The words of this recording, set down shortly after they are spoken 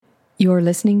You're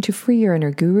listening to Free Your Inner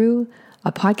Guru,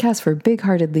 a podcast for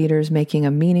big-hearted leaders making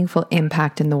a meaningful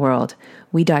impact in the world.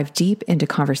 We dive deep into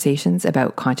conversations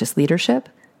about conscious leadership,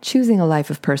 choosing a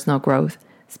life of personal growth,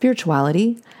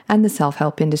 spirituality, and the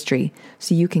self-help industry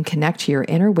so you can connect to your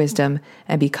inner wisdom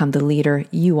and become the leader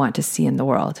you want to see in the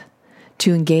world.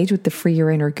 To engage with the Free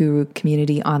Your Inner Guru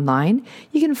community online,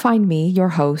 you can find me, your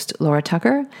host, Laura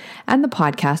Tucker, and the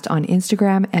podcast on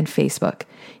Instagram and Facebook.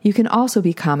 You can also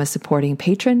become a supporting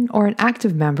patron or an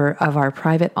active member of our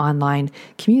private online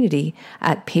community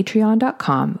at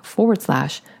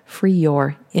patreon.com/Free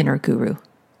Your Inner Guru.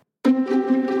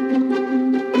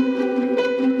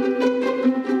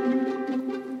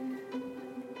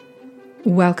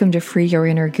 Welcome to Free Your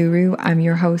Inner Guru. I'm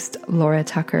your host, Laura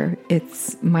Tucker.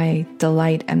 It's my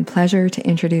delight and pleasure to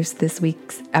introduce this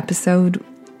week's episode,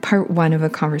 part one of a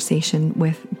conversation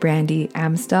with Brandy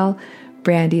Amstel.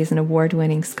 Brandy is an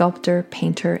award-winning sculptor,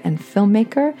 painter, and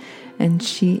filmmaker, and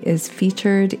she is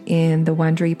featured in the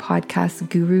Wondery podcast,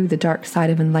 Guru, The Dark Side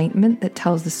of Enlightenment, that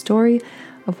tells the story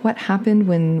of what happened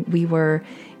when we were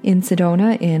in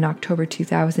Sedona in October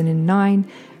 2009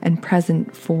 and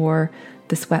present for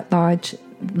the Sweat Lodge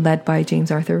led by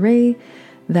James Arthur Ray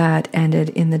that ended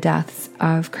in the deaths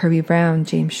of Kirby Brown,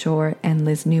 James Shore, and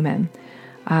Liz Newman.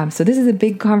 So this is a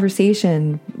big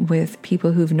conversation with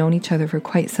people who've known each other for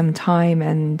quite some time,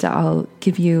 and I'll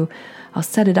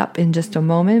set it up in just a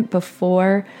moment.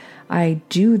 Before I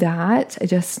do that, I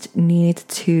just need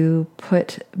to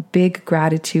put big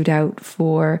gratitude out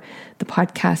for the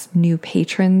podcast new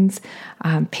patrons.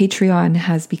 Patreon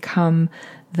has become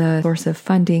the source of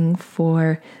funding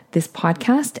for this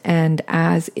podcast, and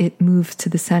as it moves to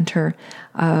the center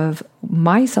of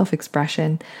my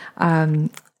self-expression,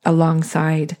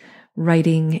 alongside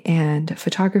writing and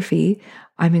photography,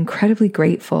 I'm incredibly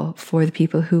grateful for the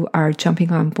people who are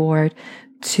jumping on board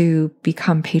to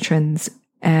become patrons,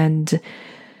 and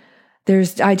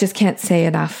I just can't say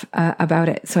enough about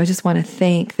it. So I just want to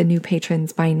thank the new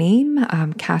patrons by name: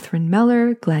 Catherine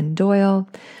Meller, Glenn Doyle,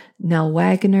 Nell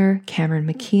Wagner, Cameron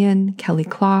McKeon, Kelly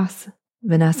Kloss,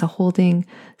 Vanessa Holding,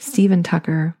 Stephen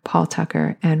Tucker, Paul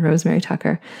Tucker, and Rosemary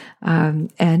Tucker.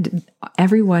 And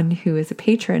everyone who is a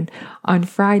patron on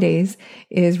Fridays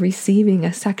is receiving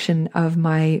a section of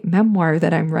my memoir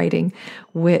that I'm writing,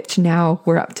 which now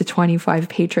we're up to 25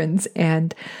 patrons.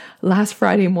 And last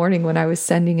Friday morning when I was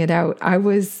sending it out, I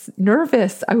was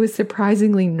nervous. I was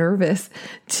surprisingly nervous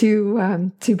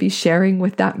to be sharing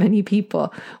with that many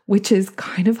people, which is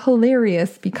kind of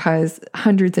hilarious because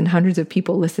hundreds and hundreds of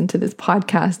people listen to this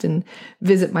podcast and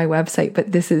visit my website.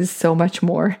 But this is so much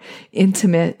more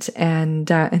intimate,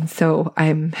 and so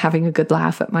I'm having a good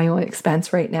laugh at my own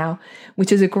expense right now,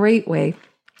 which is a great way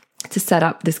to set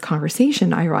up this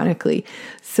conversation, ironically.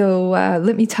 So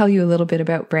let me tell you a little bit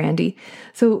about Brandy.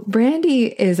 So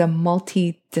Brandy is a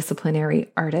multidisciplinary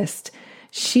artist.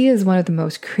 She is one of the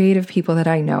most creative people that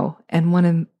I know. And one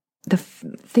of the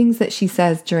things that she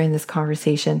says during this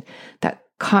conversation that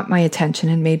caught my attention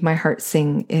and made my heart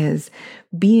sing is,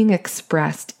 "Being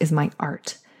expressed is my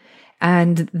art."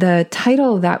 And the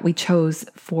title that we chose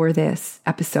for this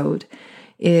episode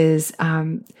is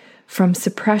From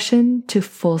Suppression to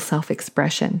Full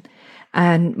Self-Expression.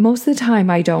 And most of the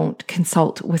time I don't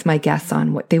consult with my guests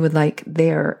on what they would like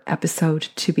their episode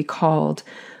to be called.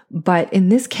 But in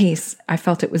this case, I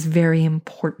felt it was very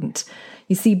important.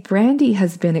 You see, Brandy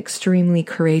has been extremely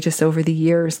courageous over the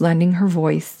years, lending her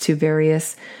voice to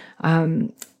various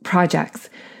projects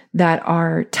that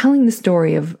are telling the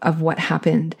story of what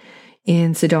happened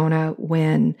in Sedona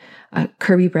when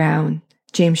Kirby Brown,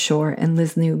 James Shore, and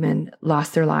Liz Newman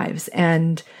lost their lives.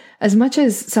 And as much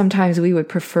as sometimes we would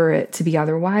prefer it to be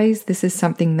otherwise, this is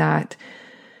something that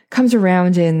comes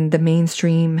around in the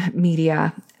mainstream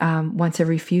media once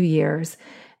every few years.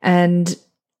 And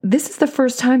this is the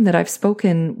first time that I've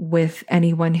spoken with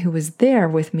anyone who was there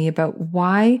with me about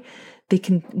why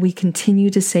we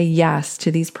continue to say yes to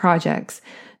these projects,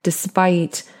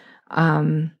 despite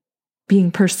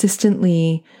being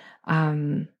persistently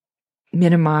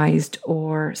minimized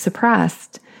or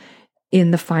suppressed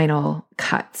in the final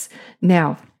cuts.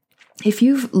 Now, if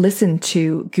you've listened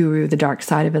to Guru, The Dark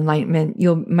Side of Enlightenment,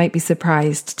 you might be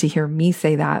surprised to hear me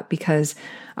say that because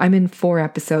I'm in 4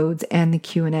 episodes and the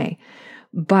Q&A.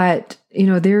 But,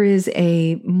 there is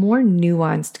a more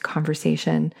nuanced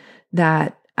conversation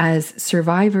that as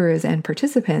survivors and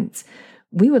participants,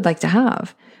 we would like to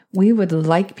have. We would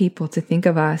like people to think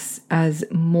of us as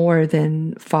more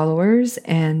than followers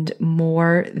and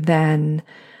more than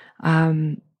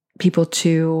people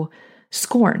to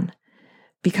scorn,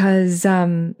 because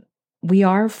we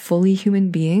are fully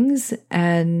human beings,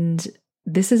 and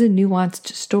this is a nuanced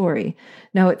story.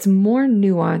 Now, it's more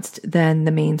nuanced than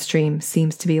the mainstream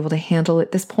seems to be able to handle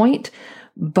at this point,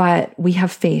 but we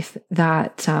have faith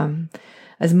that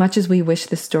as much as we wish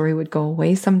the story would go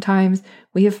away sometimes,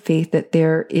 we have faith that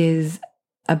there is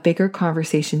a bigger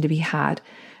conversation to be had.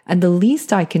 And the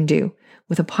least I can do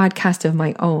with a podcast of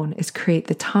my own is create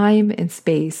the time and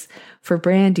space for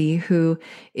Brandy, who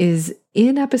is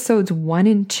in episodes 1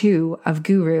 and 2 of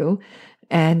Guru.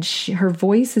 And her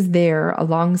voice is there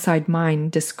alongside mine,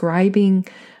 describing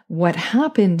what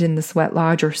happened in the Sweat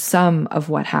Lodge, or some of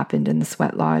what happened in the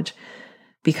Sweat Lodge,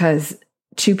 because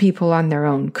two people on their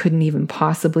own couldn't even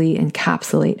possibly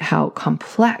encapsulate how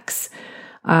complex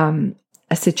a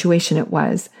situation it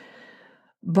was.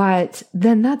 But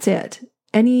then that's it.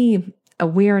 Any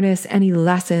awareness, any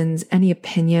lessons, any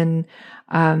opinion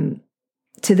to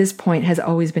this point has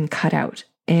always been cut out.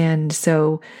 And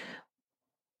so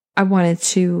I wanted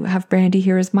to have Brandy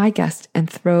here as my guest and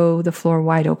throw the floor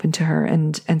wide open to her.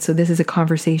 And so this is a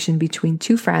conversation between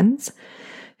two friends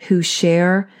who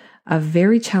share a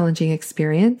very challenging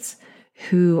experience,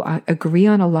 who agree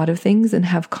on a lot of things and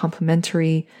have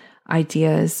complementary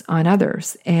ideas on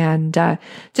others. And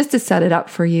just to set it up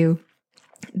for you,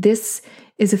 this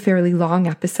is a fairly long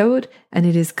episode and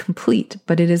it is complete,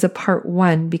 but it is a part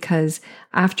 1 because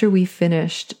after we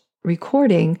finished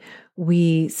recording,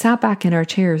 we sat back in our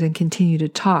chairs and continued to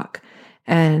talk.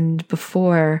 And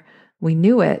before we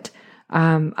knew it,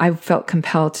 I felt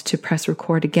compelled to press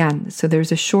record again. So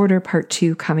there's a shorter part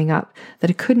 2 coming up that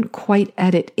I couldn't quite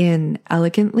edit in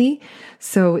elegantly.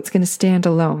 So it's going to stand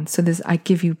alone. So I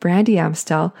give you Brandy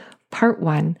Amstell, part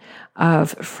 1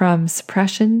 of From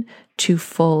Suppression to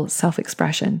Full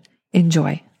Self-Expression.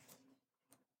 Enjoy.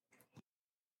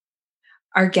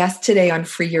 Our guest today on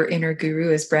Free Your Inner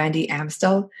Guru is Brandy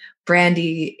Amstell.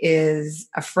 Brandy is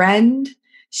a friend.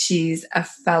 She's a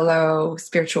fellow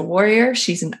spiritual warrior.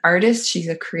 She's an artist. She's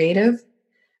a creative.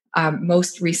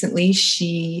 Most recently,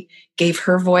 she gave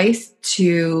her voice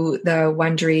to the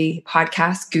Wondery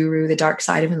podcast, Guru, The Dark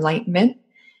Side of Enlightenment.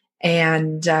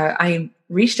 And I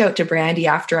reached out to Brandy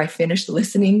after I finished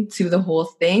listening to the whole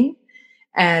thing.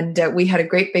 And we had a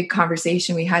great big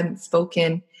conversation. We hadn't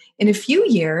spoken in a few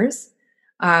years.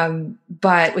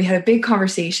 But we had a big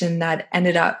conversation that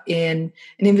ended up in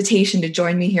an invitation to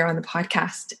join me here on the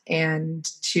podcast and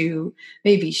to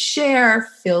maybe share,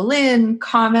 fill in,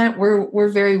 comment. We're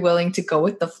very willing to go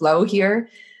with the flow here,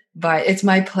 but it's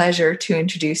my pleasure to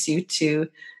introduce you to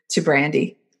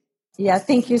Brandy. Yeah,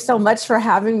 thank you so much for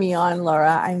having me on,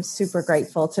 Laura. I'm super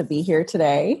grateful to be here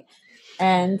today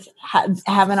and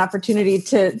have an opportunity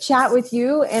to chat with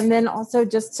you, and then also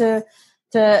just to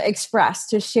express,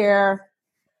 to share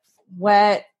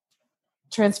what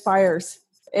transpires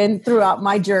throughout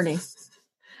my journey.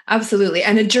 Absolutely.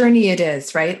 And a journey it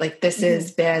is, right? Like this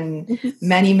has been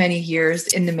many, many years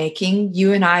in the making.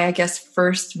 You and I guess,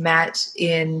 first met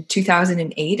in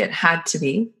 2008. It had to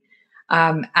be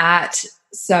at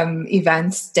some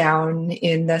events down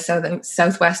in the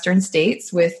southwestern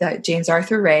states with James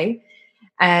Arthur Ray.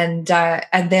 And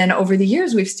then over the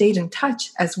years, we've stayed in touch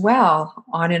as well,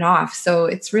 on and off. So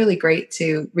it's really great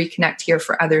to reconnect here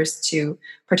for others to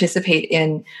participate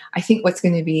in, I think, what's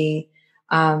going to be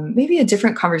maybe a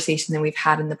different conversation than we've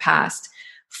had in the past.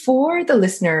 For the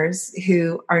listeners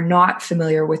who are not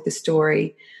familiar with the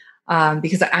story,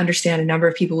 because I understand a number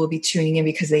of people will be tuning in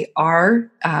because they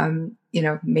are,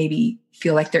 maybe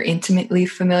feel like they're intimately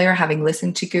familiar, having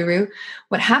listened to Guru.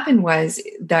 What happened was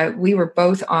that we were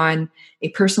both on a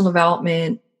personal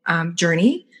development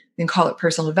journey. We can call it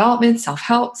personal development,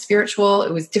 self-help, spiritual.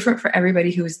 It was different for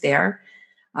everybody who was there.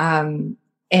 And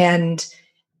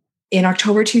in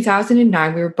October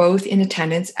 2009, we were both in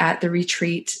attendance at the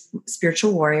retreat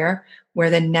Spiritual Warrior,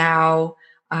 where the now,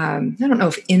 I don't know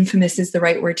if infamous is the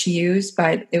right word to use,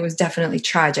 but it was definitely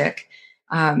tragic.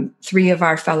 3 of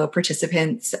our fellow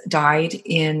participants died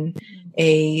in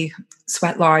a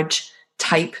sweat lodge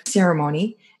type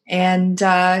ceremony. And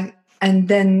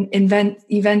then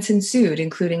events ensued,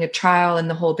 including a trial and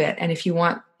the whole bit. And if you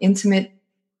want intimate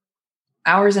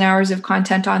hours and hours of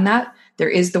content on that, there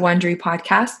is the Wondery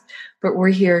podcast. But we're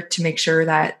here to make sure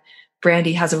that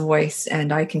Brandy has a voice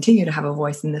and I continue to have a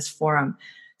voice in this forum.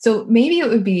 So maybe it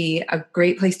would be a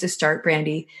great place to start,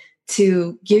 Brandy,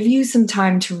 to give you some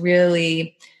time to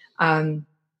really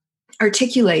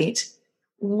articulate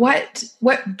what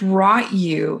brought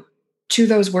you to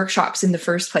those workshops in the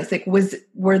first place. Like,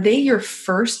 were they your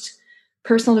first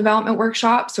personal development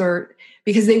workshops, or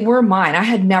because they were mine? I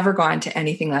had never gone to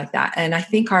anything like that, and I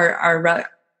think our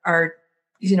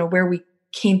where we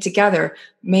came together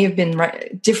may have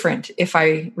been different, if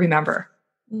I remember.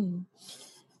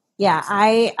 Yeah,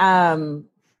 I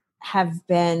have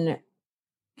been,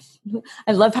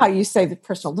 I love how you say the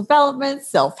personal development,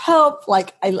 self-help.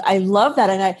 Like I love that.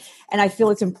 And I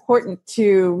feel it's important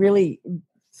to really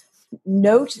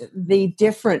note the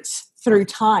difference through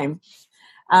time.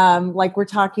 Like we're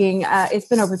talking, it's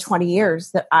been over 20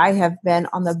 years that I have been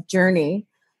on the journey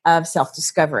of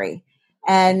self-discovery.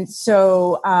 And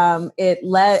so I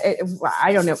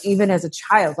don't know, even as a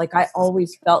child, like I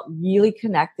always felt really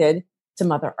connected to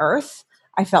Mother Earth.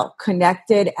 I felt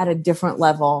connected at a different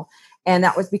level. And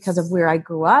that was because of where I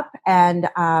grew up. And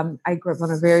I grew up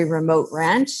on a very remote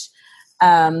ranch.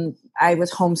 I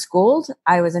was homeschooled.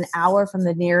 I was an hour from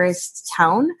the nearest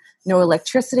town, no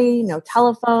electricity, no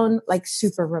telephone, like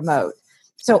super remote.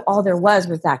 So all there was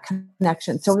that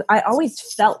connection. So I always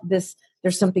felt there's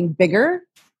something bigger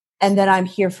and that I'm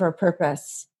here for a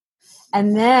purpose.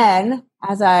 And then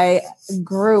as I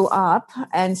grew up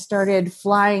and started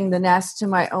flying the nest to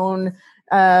my own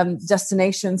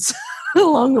destinations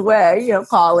along the way,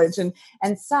 college and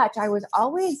such, I was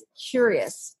always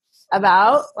curious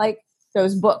about like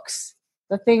those books,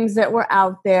 the things that were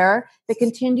out there that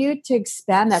continued to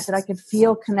expand that I could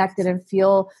feel connected and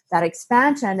feel that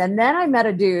expansion. And then I met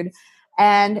a dude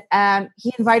and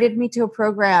he invited me to a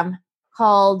program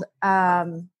called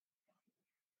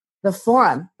The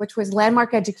Forum, which was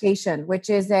Landmark Education, which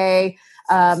is a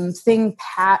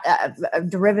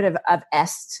derivative of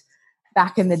EST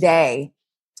back in the day,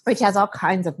 which has all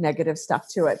kinds of negative stuff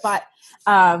to it. But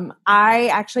I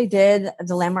actually did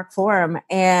the Landmark Forum,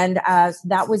 and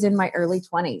that was in my early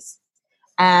 20s.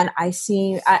 And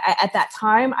at that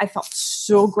time, I felt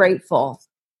so grateful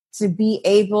to be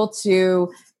able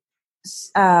to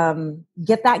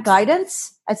get that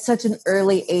guidance at such an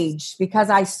early age, because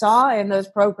I saw in those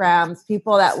programs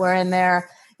people that were in their,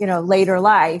 later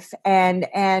life and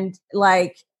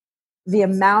like the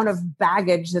amount of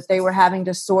baggage that they were having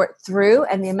to sort through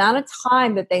and the amount of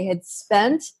time that they had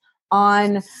spent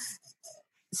on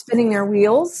spinning their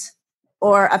wheels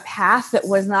or a path that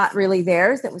was not really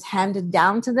theirs, that was handed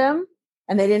down to them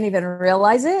and they didn't even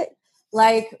realize it,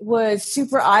 like was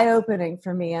super eye-opening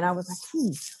for me. And I was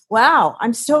like, wow,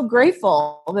 I'm so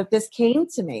grateful that this came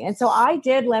to me. And so I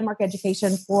did Landmark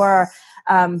Education for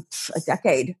a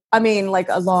decade. I mean, like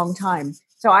a long time.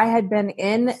 So I had been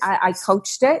I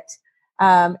coached it.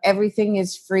 Everything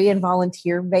is free and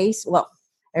volunteer based. Well,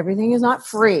 everything is not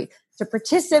free. To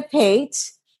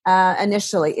participate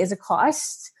initially is a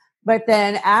cost. But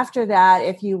then after that,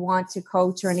 if you want to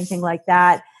coach or anything like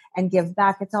that and give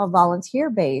back, it's all volunteer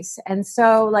based. And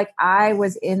so like I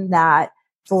was in that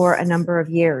for a number of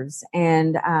years.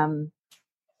 And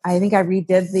I think I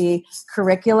redid the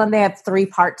curriculum. They had 3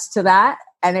 parts to that.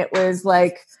 And it was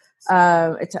like,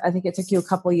 I think it took you a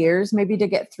couple years maybe to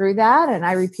get through that. And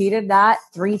I repeated that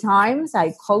 3 times.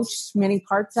 I coached many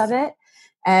parts of it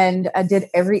and I did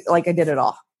it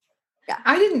all. Yeah.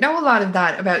 I didn't know a lot of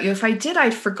that about you. If I did,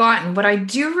 I'd forgotten. What I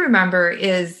do remember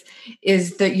is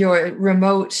that your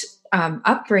remote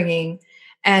upbringing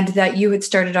and that you had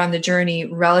started on the journey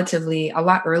relatively a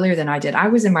lot earlier than I did. I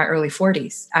was in my early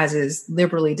 40s, as is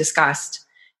liberally discussed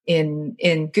in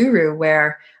Guru,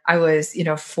 where I was,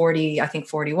 40, I think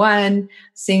 41,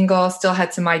 single, still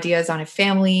had some ideas on a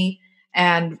family,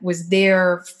 and was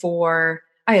there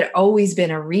I had always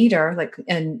been a reader,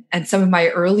 and some of my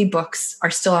early books are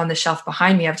still on the shelf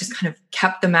behind me. I've just kind of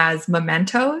kept them as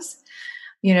mementos,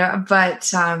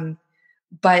 but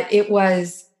it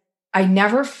was, I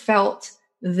never felt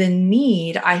the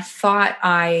need. I thought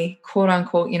I, quote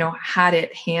unquote, had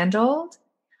it handled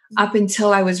up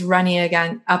until I was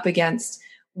running up against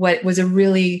what was a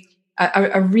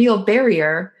real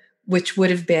barrier, which would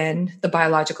have been the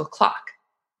biological clock.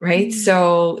 Right. Mm-hmm.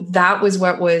 So that was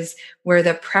where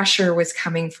the pressure was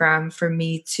coming from for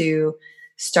me to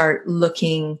start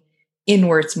looking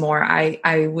inwards more.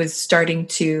 I was starting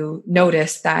to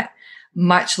notice that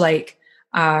much like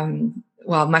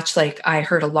I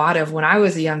heard a lot of when I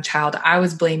was a young child, I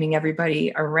was blaming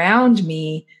everybody around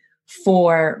me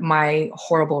for my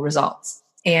horrible results.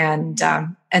 And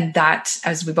that,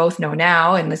 as we both know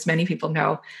now, and as many people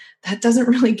know, that doesn't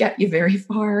really get you very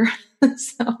far.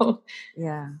 So,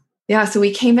 yeah. So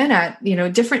we came in at,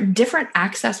 different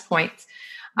access points.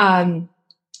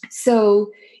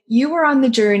 So you were on the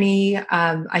journey,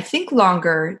 I think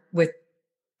longer with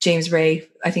James Ray,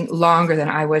 I think longer than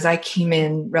I was. I came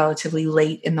in relatively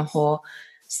late in the whole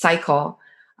cycle.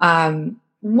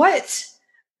 What,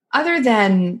 other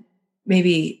than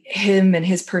maybe him and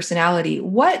his personality,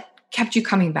 what kept you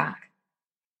coming back?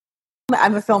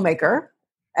 I'm a filmmaker.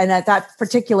 And at that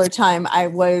particular time, I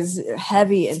was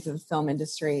heavy into the film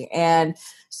industry. And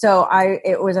so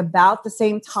it was about the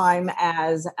same time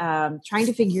as trying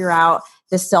to figure out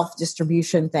the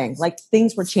self-distribution thing. Like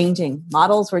things were changing,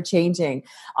 models were changing.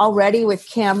 Already with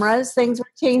cameras, things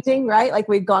were changing, right? Like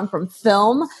we'd gone from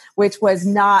film, which was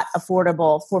not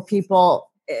affordable for people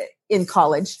in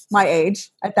college, my age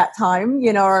at that time,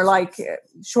 or like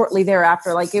shortly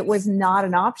thereafter, like it was not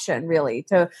an option really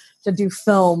to do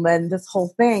film and this whole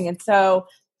thing. And so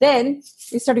then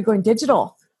we started going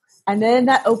digital, and then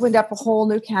that opened up a whole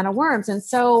new can of worms. And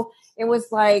so it was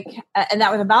like, and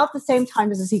that was about the same time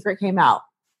as The Secret came out,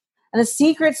 and The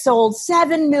Secret sold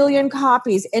 7 million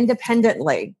copies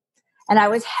independently. And I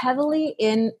was heavily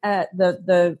in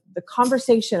the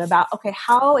conversation about, okay,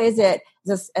 how is it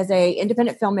as a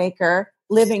independent filmmaker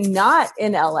living not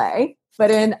in LA,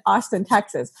 but in Austin,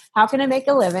 Texas? How can I make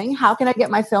a living? How can I get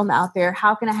my film out there?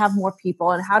 How can I have more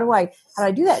people? And how do I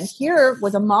do that? And here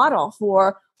was a model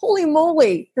for, holy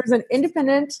moly, there's an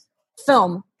independent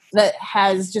film that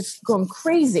has just gone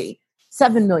crazy,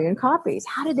 7 million copies.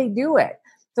 How did they do it?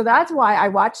 So that's why I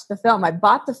watched the film. I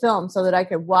bought the film so that I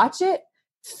could watch it,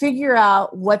 figure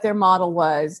out what their model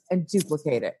was, and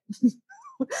duplicate it.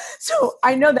 So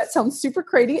I know that sounds super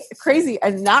crazy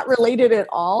and not related at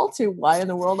all to why in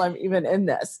the world I'm even in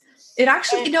this. It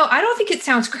actually, I don't think it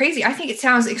sounds crazy. I think it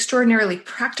sounds extraordinarily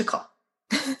practical.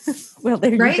 Well,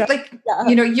 there right? You go.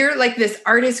 Like, you're like this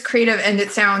artist, creative, and it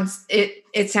sounds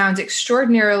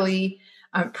extraordinarily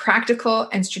practical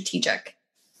and strategic.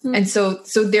 Hmm. And so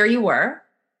there you were.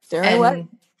 There I was.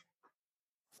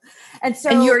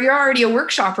 And you're already a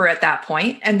workshopper at that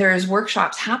point, and there's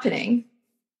workshops happening.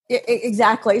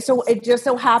 Exactly. So it just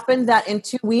so happened that in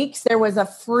 2 weeks, there was a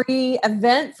free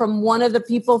event from one of the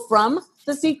people from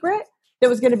The Secret that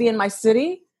was going to be in my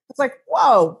city. It's like,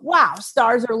 whoa, wow,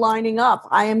 stars are lining up.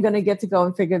 I am going to get to go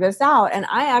and figure this out. And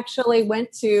I actually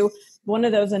went to one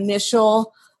of those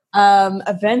initial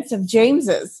events of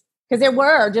James's, because there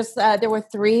were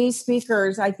 3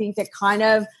 speakers, I think, that kind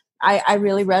of, I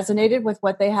really resonated with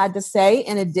what they had to say,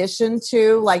 in addition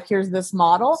to like, here's this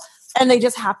model. And they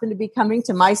just happened to be coming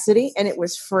to my city, and it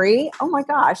was free. Oh my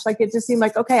gosh. Like it just seemed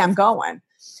like, okay, I'm going.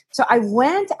 So I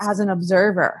went as an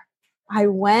observer. I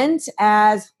went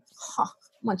as, I'm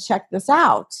going to check this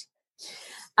out.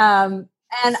 And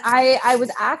I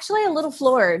was actually a little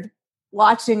floored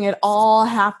watching it all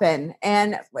happen,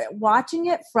 and watching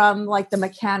it from like the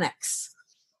mechanics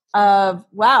of,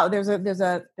 wow, there's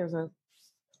a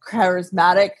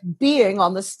charismatic being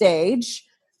on the stage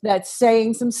that's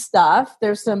saying some stuff.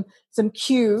 There's some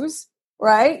cues,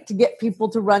 right, to get people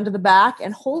to run to the back.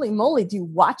 And holy moly, do you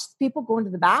watch people go into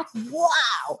the back?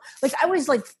 Wow. Like I was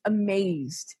like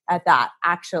amazed at that,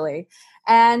 actually.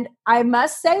 And I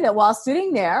must say that while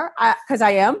sitting there, because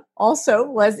I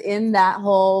was in that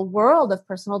whole world of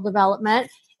personal development,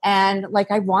 and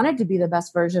like I wanted to be the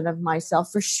best version of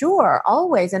myself for sure,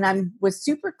 always. And I was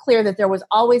super clear that there was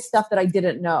always stuff that I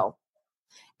didn't know.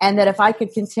 And that if I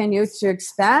could continue to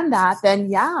expand that,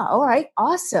 then yeah, all right,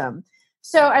 awesome.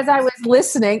 So as I was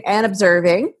listening and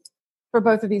observing for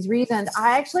both of these reasons,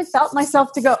 I actually felt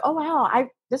myself to go, oh, wow,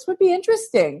 this would be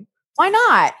interesting. Why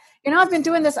not? I've been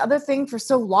doing this other thing for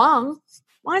so long.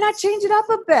 Why not change it up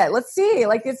a bit? Let's see.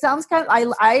 Like it sounds kind of,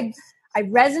 I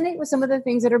resonate with some of the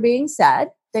things that are being said.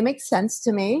 They make sense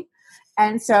to me.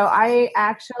 And so I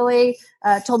actually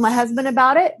told my husband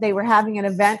about it. They were having an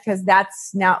event, because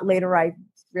that's now later I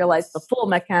realized the full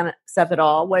mechanics of it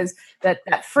all was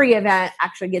that free event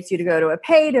actually gets you to go to a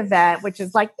paid event, which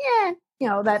is like,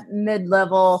 that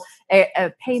mid-level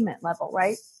a payment level,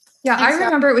 right? Yeah, I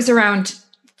remember it was around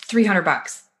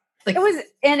 $300. Like, it was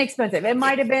inexpensive. It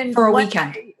might have been for a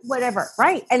weekend, whatever,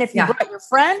 right? And if you brought your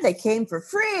friend, they came for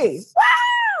free.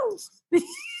 Wow!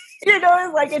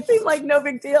 It's like, it seemed like no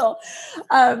big deal.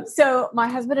 So my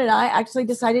husband and I actually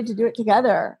decided to do it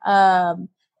together.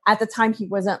 At the time, he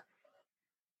wasn't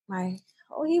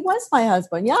he was my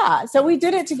husband. Yeah. So we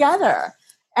did it together.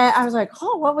 And I was like,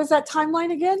 oh, what was that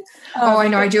timeline again? I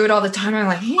know. I do it all the time. I'm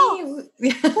like,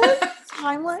 hey.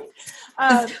 Timeline?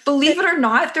 Believe it or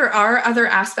not, there are other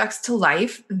aspects to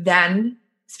life than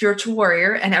spiritual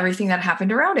warrior and everything that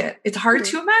happened around it. It's hard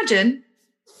to imagine.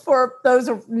 For those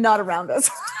not around us.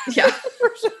 Yeah.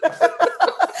 For sure.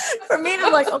 For me,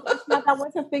 it's like, oh, that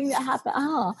was a thing that happened.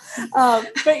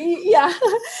 But yeah.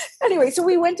 Anyway, so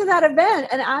we went to that event,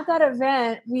 and at that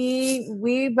event, we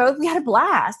had a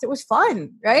blast. It was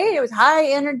fun, right? It was high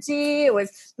energy. It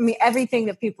was, everything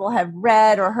that people have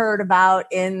read or heard about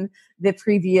in the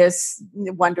previous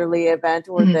Wonderly event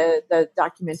or the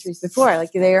documentaries before.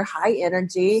 Like, they are high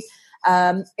energy.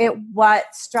 What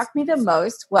struck me the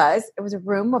most was it was a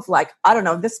room of like, I don't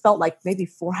know, this felt like maybe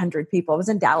 400 people. It was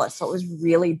in Dallas, so it was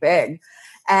really big.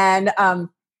 And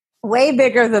way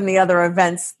bigger than the other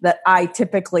events that I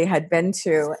typically had been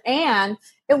to. And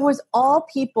it was all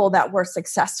people that were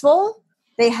successful.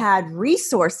 They had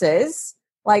resources,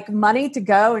 like money to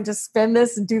go and just spend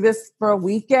this and do this for a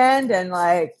weekend and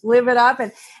like live it up.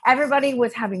 And everybody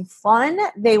was having fun.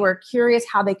 They were curious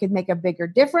how they could make a bigger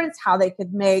difference, how they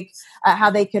could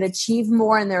achieve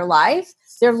more in their life.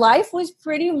 Their life was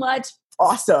pretty much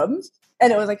awesome.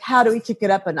 And it was like, how do we kick it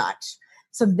up a notch?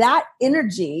 So that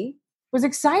energy was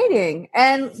exciting.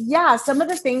 And yeah, some of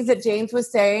the things that James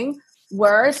was saying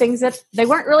were things that they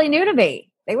weren't really new to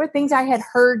me. They were things I had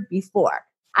heard before.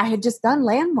 I had just done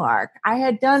Landmark. I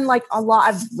had done like a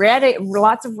lot. I've read it,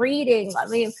 lots of reading. I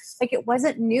mean, like it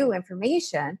wasn't new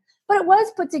information, but it was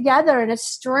put together in a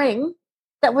string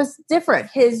that was different,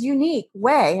 his unique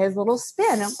way, his little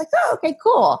spin. I was like, oh, okay,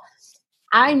 cool.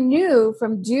 I knew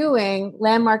from doing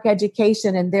Landmark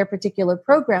Education and their particular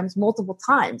programs multiple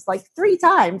times, like 3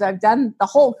 times, I've done the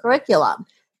whole curriculum.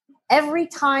 Every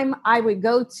time I would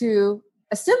go to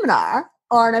a seminar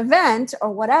or an event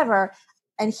or whatever,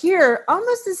 and hear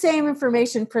almost the same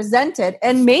information presented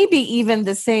and maybe even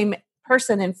the same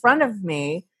person in front of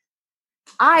me,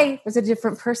 I was a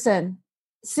different person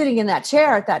sitting in that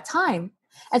chair at that time.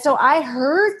 And so I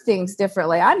heard things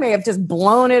differently. I may have just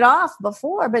blown it off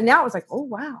before, but now it's like, oh,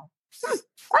 wow,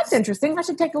 that's interesting. I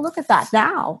should take a look at that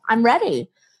now. I'm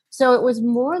ready. So it was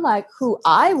more like who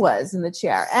I was in the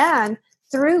chair. And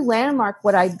through Landmark,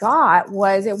 what I got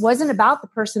was it wasn't about the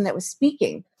person that was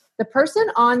speaking. The person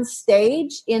on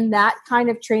stage in that kind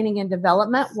of training and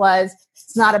development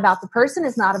it's not about the person,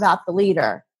 it's not about the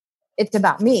leader. It's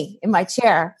about me in my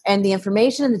chair and the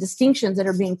information and the distinctions that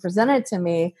are being presented to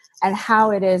me and how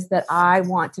it is that I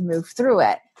want to move through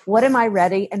it. What am I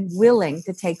ready and willing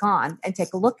to take on and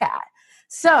take a look at?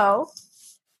 So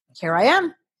here I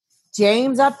am,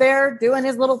 James up there doing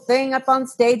his little thing up on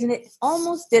stage, and it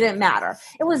almost didn't matter.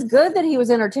 It was good that he was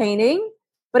entertaining,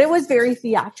 but it was very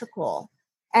theatrical.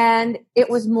 And it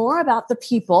was more about the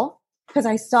people because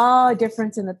I saw a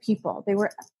difference in the people. They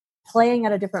were playing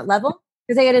at a different level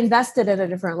because they had invested at a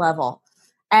different level.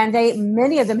 And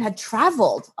many of them had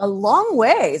traveled a long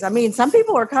ways. I mean, some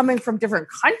people were coming from different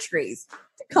countries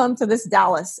to come to this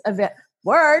Dallas event.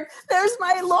 Word, there's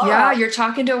my Laura. Yeah, you're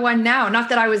talking to one now. Not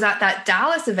that I was at that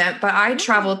Dallas event, but I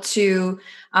traveled to,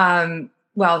 it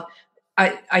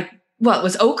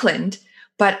was Oakland.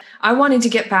 But I wanted to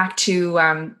get back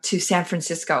to San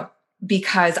Francisco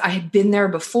because I had been there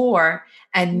before.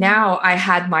 And now I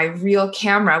had my real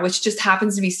camera, which just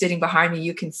happens to be sitting behind me.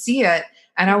 You can see it.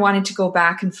 And I wanted to go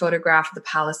back and photograph the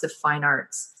Palace of Fine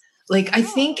Arts. I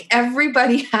think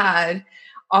everybody had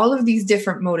all of these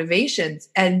different motivations.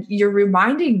 And you're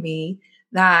reminding me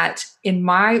that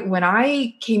when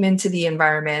I came into the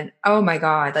environment, oh my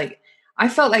God, I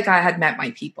felt like I had met my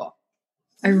people.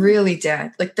 I really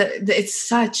did.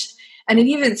 It's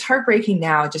heartbreaking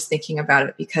now just thinking about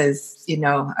it because,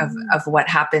 of what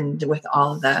happened with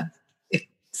all the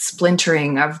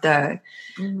splintering of the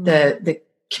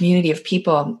community of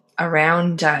people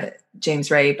around James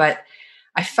Ray. But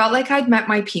I felt like I'd met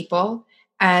my people,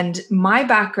 and my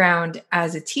background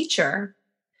as a teacher,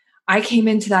 I came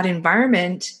into that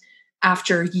environment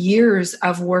after years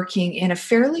of working in a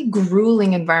fairly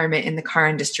grueling environment in the car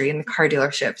industry, in the car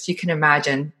dealerships. You can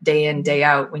imagine day in, day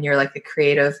out when you're like a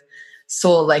creative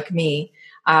soul like me.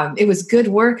 It was good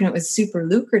work and it was super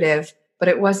lucrative, but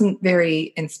it wasn't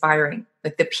very inspiring.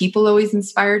 The people always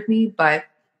inspired me, but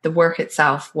the work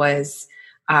itself was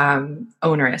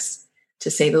onerous, to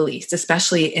say the least,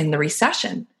 especially in the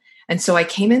recession. And so I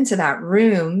came into that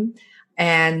room.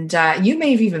 And you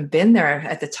may have even been there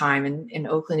at the time in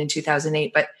Oakland in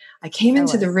 2008, but I came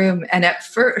into the room, and at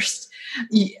first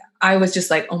I was just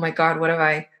like, oh my God, what have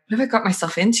I got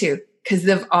myself into? Because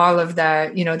of all of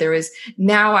the,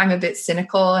 now I'm a bit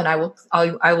cynical, and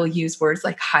I will use words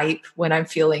like hype when I'm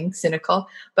feeling cynical,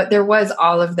 but there was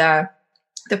all of the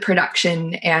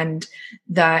production and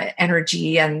the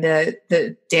energy and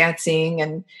the dancing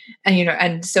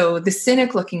and so the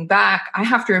cynic looking back, I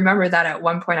have to remember that at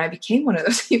one point I became one of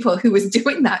those people who was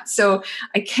doing that. So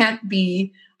I can't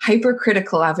be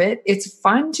hypercritical of it. It's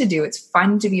fun to do. It's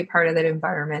fun to be a part of that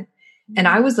environment. And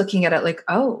I was looking at it like,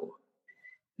 oh,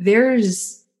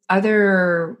 there's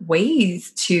other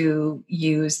ways to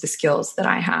use the skills that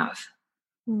I have.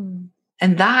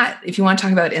 And that, if you want to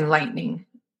talk about enlightening,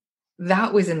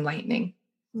 that was enlightening.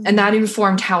 And that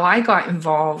informed how I got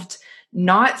involved,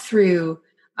 not through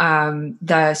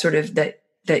the sort of the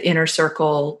the inner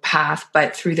circle path,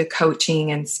 but through the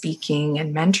coaching and speaking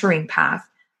and mentoring path,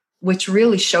 which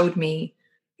really showed me,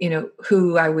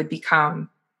 who I would become.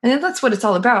 And then that's what it's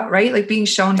all about, right? Like being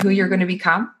shown who you're going to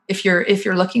become if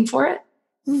you're looking for it.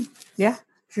 Yeah.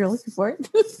 If you're looking for it.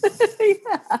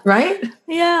 Yeah. Right?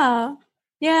 Yeah.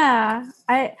 Yeah.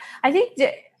 I think,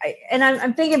 and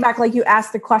I'm thinking back, like you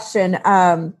asked the question,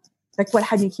 like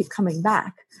how do you keep coming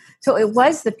back? So it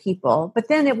was the people, but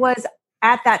then it was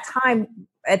at that time,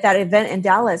 at that event in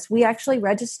Dallas, we actually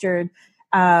registered,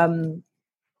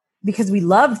 because we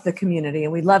loved the community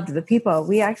and we loved the people.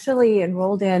 We actually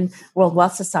enrolled in World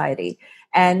Wealth Society.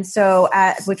 And so,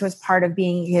 which was part of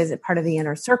part of the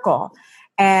inner circle.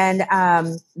 And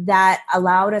that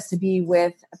allowed us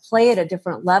to play at a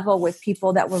different level with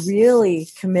people that were really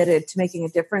committed to making a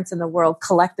difference in the world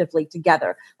collectively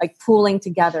together, like pooling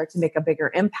together to make a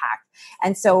bigger impact.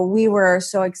 And so we were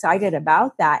so excited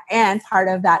about that. And part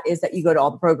of that is that you go to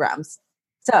all the programs.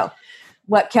 So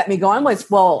what kept me going was,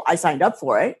 well, I signed up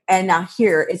for it. And now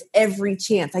here is every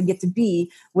chance I get to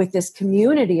be with this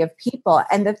community of people.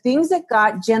 And the things that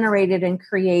got generated and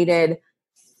created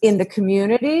in the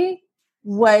community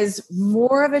was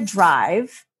more of a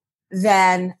drive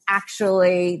than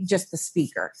actually just the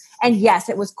speaker. And yes,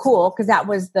 it was cool because that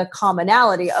was the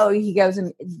commonality. Oh, he goes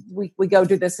and we go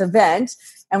to this event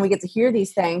and we get to hear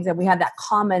these things and we have that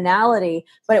commonality.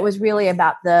 But it was really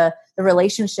about the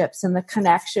relationships and the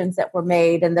connections that were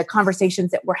made and the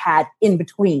conversations that were had in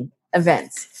between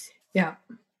events. Yeah.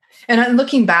 And I'm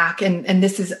looking back and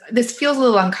this feels a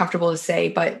little uncomfortable to say,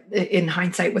 but in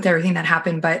hindsight with everything that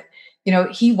happened, but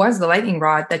he was the lightning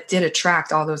rod that did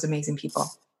attract all those amazing people.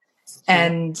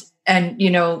 And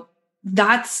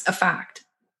that's a fact.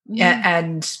 Mm-hmm.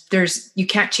 And you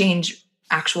can't change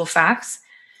actual facts.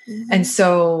 Mm-hmm. And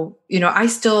so, I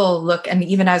still look, and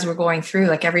even as we're going through,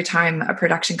 like every time a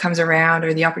production comes around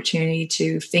or the opportunity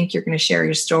to think you're going to share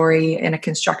your story in a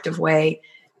constructive way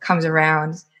comes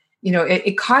around,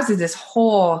 it causes this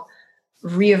whole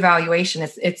reevaluation.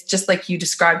 It's just like you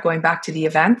described going back to the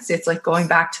events. It's like going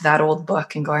back to that old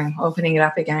book and opening it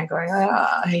up again and going,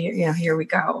 here we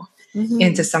go. Mm-hmm.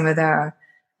 Into some of the,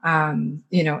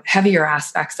 heavier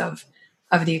aspects of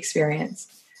the experience.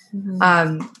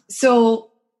 Mm-hmm.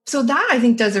 So that I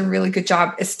think does a really good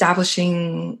job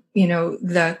establishing,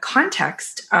 the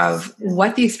context of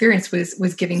what the experience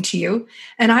was giving to you.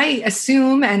 And I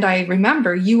assume, and I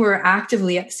remember you were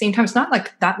actively at the same time. It's not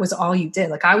like that was all you did.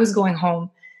 Like I was going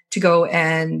home to go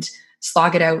and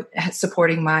slog it out,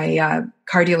 supporting my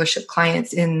car dealership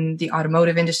clients in the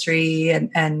automotive industry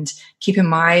and keeping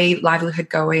my livelihood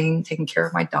going, taking care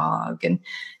of my dog and,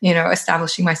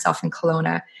 establishing myself in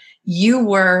Kelowna.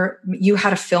 You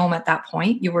had a film at that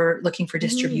point. You were looking for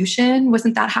distribution. Mm.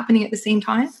 Wasn't that happening at the same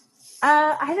time?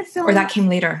 I had a film. Or that came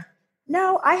later?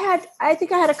 No, I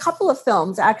think I had a couple of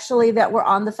films actually that were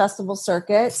on the festival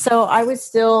circuit. So I was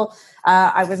still,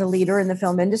 I was a leader in the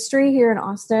film industry here in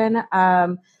Austin.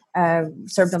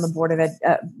 Served on the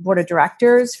board of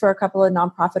directors for a couple of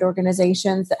nonprofit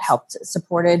organizations that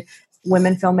supported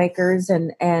women filmmakers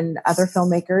and other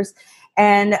filmmakers.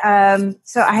 And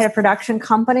so I had a production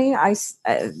company.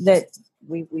 That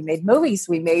we made movies.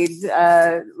 We made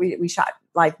we shot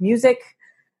live music.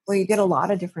 We did a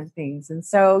lot of different things. And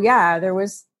so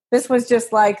this was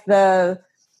just like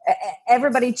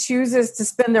everybody chooses to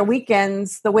spend their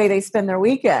weekends the way they spend their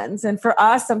weekends. And for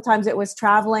us, sometimes it was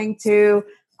traveling to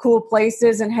cool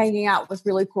places and hanging out with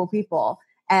really cool people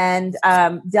and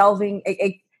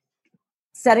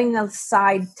setting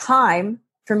aside time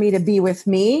for me to be with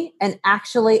me and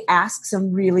actually ask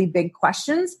some really big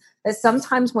questions that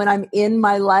sometimes when I'm in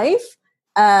my life,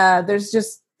 there's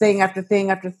just thing after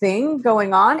thing after thing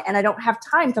going on. And I don't have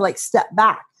time to step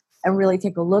back and really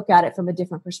take a look at it from a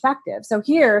different perspective. So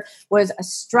here was a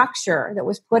structure that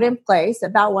was put in place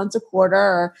about once a quarter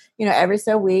or, every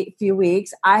few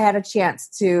weeks. I had a chance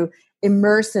to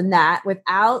immerse in that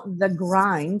without the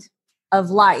grind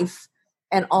of life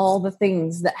and all the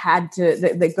things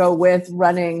that go with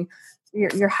running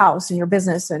your house and your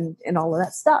business and all of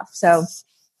that stuff. So,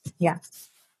 yeah.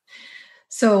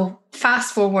 So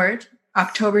fast forward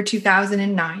October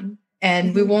 2009,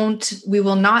 and mm-hmm. we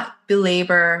will not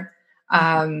belabor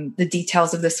the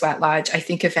details of the Sweat Lodge. I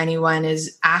think if anyone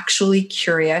is actually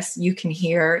curious, you can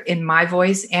hear in my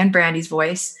voice and Brandy's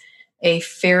voice a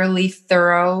fairly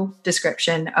thorough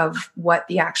description of what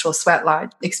the actual Sweat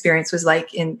Lodge experience was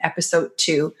like in episode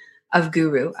 2 of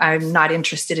Guru. I'm not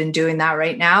interested in doing that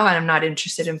right now, and I'm not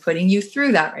interested in putting you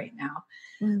through that right now.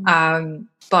 Mm-hmm.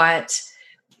 But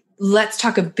let's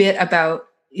talk a bit about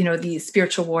the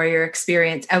spiritual warrior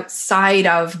experience outside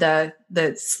of the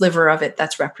sliver of it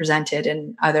that's represented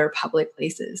in other public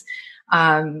places.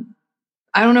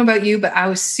 I don't know about you, but I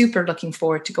was super looking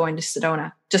forward to going to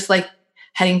Sedona. Just like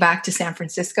heading back to San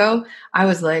Francisco, I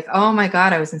was like, oh my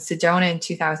God, I was in Sedona in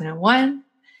 2001.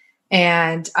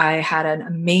 And I had an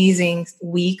amazing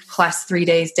week plus 3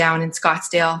 days down in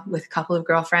Scottsdale with a couple of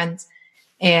girlfriends.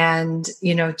 And,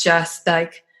 just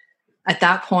like at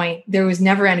that point, there was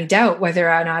never any doubt whether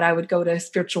or not I would go to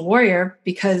Spiritual Warrior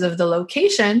because of the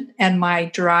location and my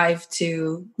drive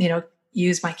to,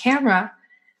 use my camera.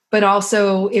 But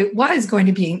also it was going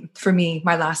to be, for me,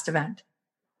 my last event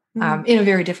in a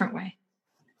very different way.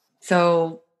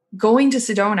 So going to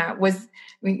Sedona was,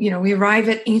 we arrive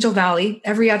at Angel Valley.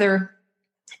 Every other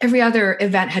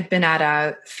event had been at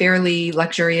a fairly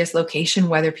luxurious location,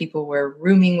 whether people were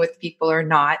rooming with people or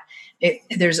not.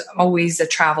 There's always a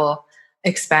travel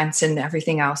expense and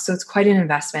everything else. So it's quite an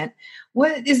investment.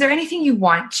 Is there anything you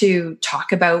want to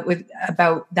talk about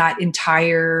about that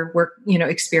entire work,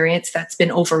 experience that's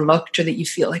been overlooked or that you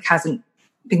feel like hasn't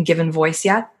been given voice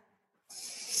yet?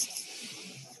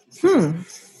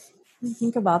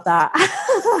 Think about that.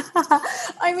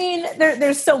 I mean,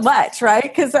 there's so much, right?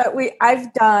 Because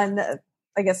I've done,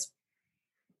 I guess,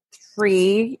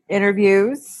 3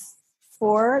 interviews,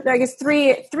 4, I guess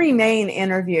three main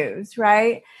interviews,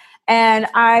 right? And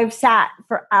I've sat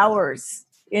for hours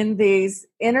in these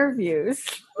interviews.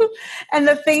 And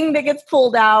the thing that gets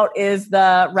pulled out is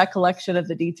the recollection of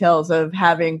the details of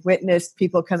having witnessed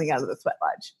people coming out of the sweat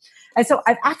lodge. And so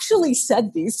I've actually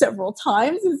said these several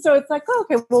times. And so it's like, oh,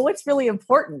 okay, well, what's really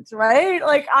important, right?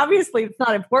 Like, obviously it's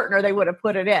not important or they would have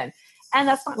put it in. And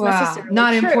that's not necessarily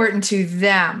not true. Important to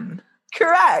them.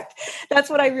 Correct. That's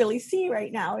what I really see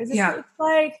right now. It's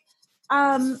like,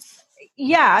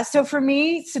 so for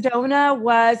me,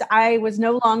 Sedona I was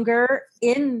no longer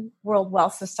in World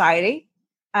Wealth Society.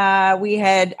 We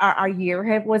had, our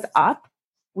year was up.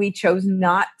 We chose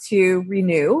not to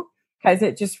renew because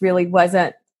it just really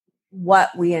wasn't what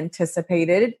we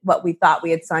anticipated, what we thought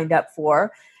we had signed up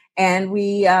for. And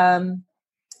we, in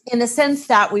the sense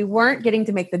that we weren't getting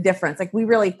to make the difference. Like we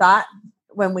really thought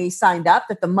when we signed up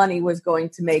that the money was going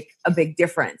to make a big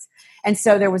difference. And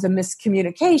so there was a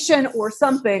miscommunication or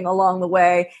something along the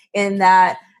way in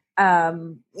that,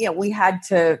 we had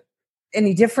to,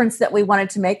 any difference that we wanted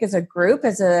to make as a group,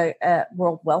 as a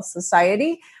World Wealth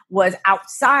Society, was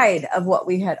outside of what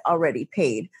we had already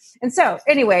paid. And so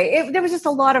anyway, there was just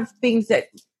a lot of things that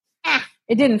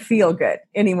it didn't feel good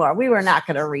anymore. We were not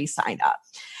going to re-sign up.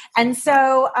 And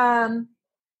so, and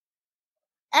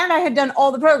I had done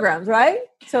all the programs, right?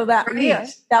 So that year,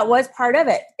 that was part of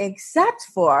it, except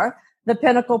for the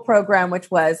Pinnacle program, which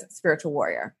was Spiritual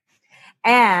Warrior.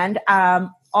 And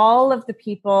all of the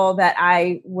people that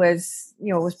I was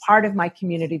part of my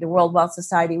community, the World Wealth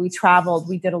Society, we traveled,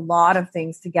 we did a lot of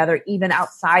things together, even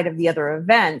outside of the other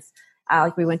events.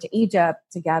 Like we went to Egypt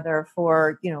together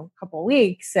for, a couple of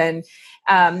weeks and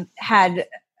had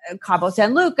Cabo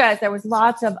San Lucas. There was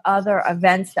lots of other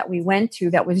events that we went to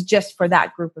that was just for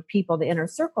that group of people, the inner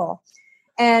circle.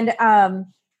 And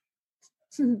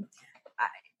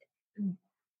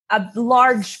a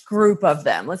large group of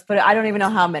them, let's put it, I don't even know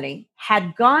how many,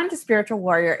 had gone to Spiritual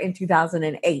Warrior in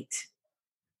 2008.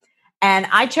 And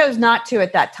I chose not to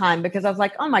at that time because I was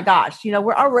like, oh my gosh,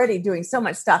 we're already doing so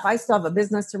much stuff. I still have a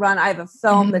business to run. I have a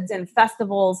film that's in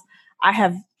festivals. I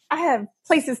have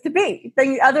places to be,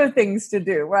 other things to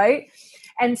do, right?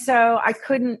 And so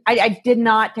I did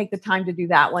not take the time to do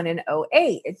that one in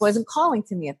 2008. It wasn't calling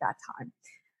to me at that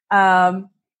time.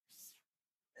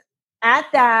 At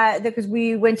that, because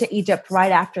we went to Egypt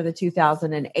right after the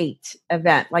 2008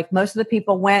 event. Like most of the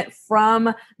people went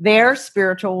from their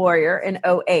Spiritual Warrior in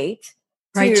 2008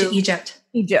 right to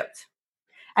Egypt.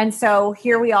 And so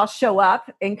here we all show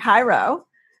up in Cairo,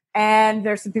 and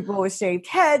there's some people with shaved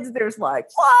heads. There's like,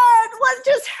 what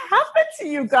just happened to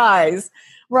you guys?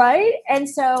 Right. And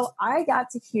so I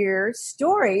got to hear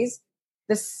stories,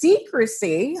 the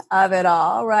secrecy of it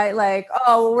all, right? Like,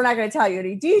 oh, well, we're not going to tell you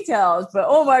any details, but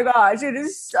oh my gosh, it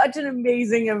is such an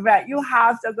amazing event. You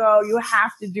have to go. You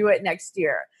have to do it next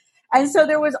year. And so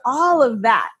there was all of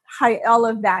that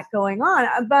going on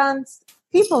amongst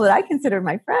people that I consider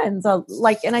my friends,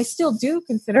 and I still do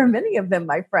consider many of them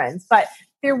my friends, but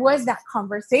there was that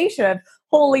conversation of,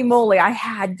 holy moly, I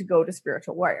had to go to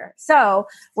Spiritual Warrior. So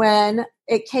when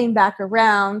it came back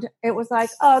around, it was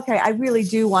like, oh, okay, I really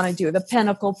do want to do the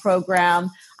Pinnacle program.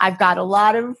 I've got a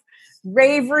lot of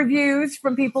rave reviews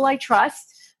from people I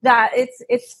trust that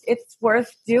it's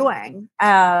worth doing.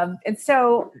 And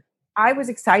so I was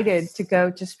excited to go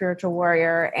to Spiritual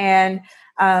Warrior. And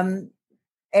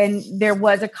And there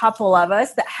was a couple of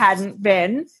us that hadn't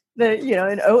been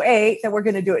in 08 that were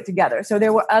going to do it together. So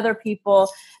there were other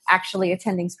people actually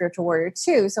attending Spiritual Warrior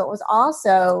too. So it was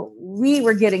also, we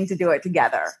were getting to do it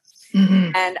together.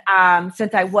 Mm-hmm. And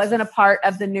since I wasn't a part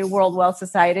of the New World Wealth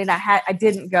Society, and I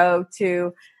didn't go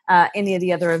to any of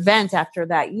the other events after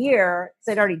that year,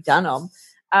 because I'd already done them,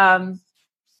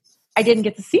 I didn't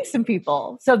get to see some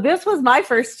people. So this was my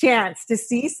first chance to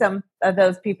see some of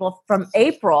those people from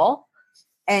April.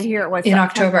 And here it was in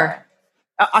October.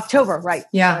 October, right.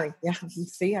 Yeah. Sorry. Yeah.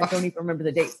 See, I don't even remember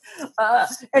the dates.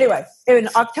 Anyway, in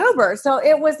October. So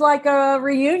it was like a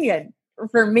reunion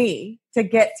for me to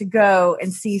get to go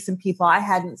and see some people I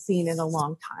hadn't seen in a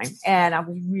long time. And I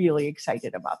was really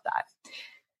excited about that.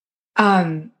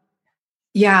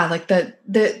 Yeah, like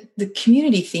the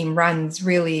community theme runs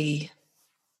really,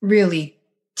 really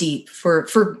deep for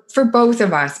both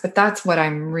of us, but that's what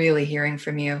I'm really hearing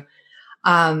from you.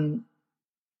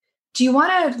 Do you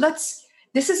want to,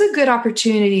 this is a good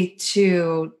opportunity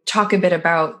to talk a bit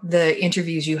about the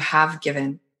interviews you have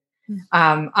given.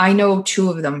 I know two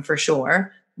of them for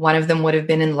sure. One of them would have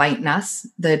been Enlighten Us,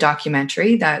 the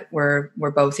documentary that we're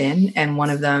both in. And one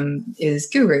of them is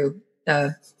Guru,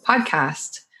 the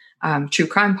podcast, true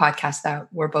crime podcast that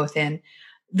we're both in.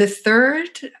 The third,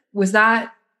 was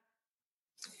that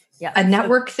a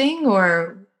network thing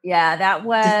or? Yeah, that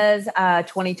was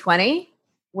 2020,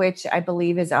 which I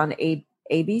believe is on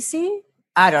ABC.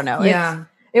 I don't know. Yeah.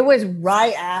 It was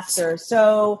right after.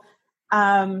 So,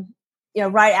 right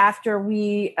after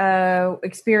we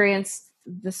experienced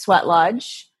the Sweat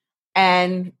Lodge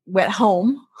and went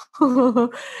home,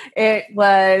 it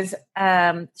was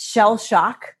shell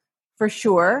shock for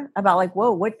sure about like,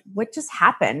 whoa, what just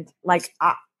happened? Like,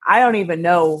 I don't even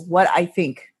know what I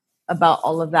think about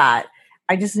all of that.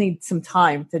 I just need some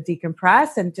time to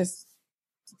decompress and just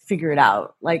figure it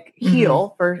out, like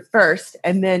heal first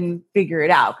and then figure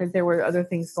it out, because there were other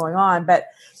things going on. But,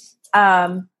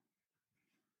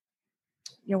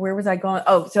 where was I going?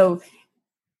 Oh, so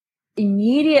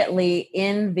immediately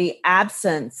in the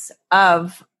absence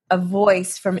of a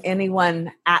voice from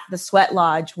anyone at the Sweat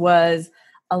Lodge was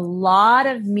a lot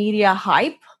of media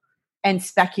hype and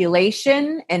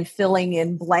speculation and filling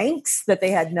in blanks that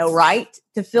they had no right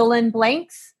to fill in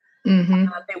blanks.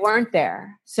 They weren't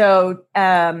there. So,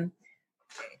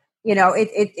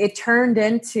 it turned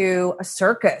into a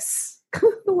circus.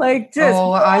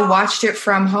 I watched it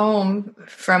from home,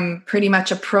 from pretty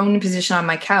much a prone position on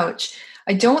my couch.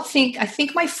 I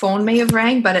think my phone may have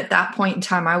rang, but at that point in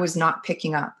time, I was not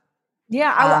picking up.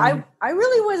 Yeah, I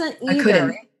really wasn't either. I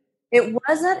couldn't. It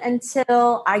wasn't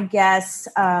until, I guess,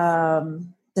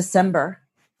 December.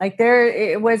 Like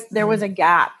there was a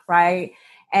gap, right?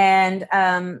 And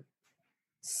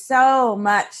so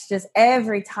much, just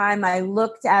every time I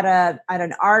looked at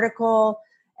an article,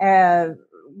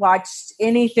 watched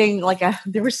anything,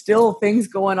 there were still things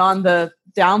going on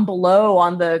down below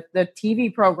on the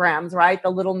TV programs, right? The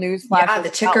little news flashes. Yeah, the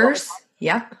tickers.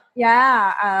 Yep.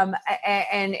 Yeah.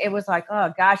 And it was like,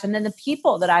 oh gosh. And then the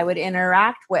people that I would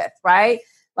interact with, right?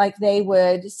 Like they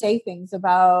would say things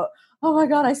about, oh my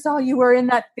God, I saw you were in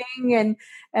that thing. And,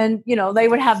 they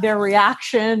would have their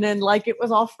reaction and like, it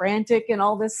was all frantic and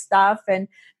all this stuff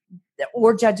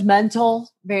or judgmental,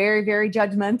 very, very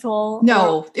judgmental.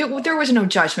 No, there was no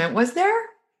judgment. Was there?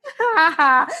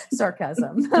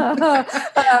 Sarcasm.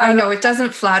 I know it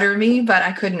doesn't flatter me, but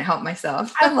I couldn't help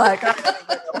myself. I'm like, I don't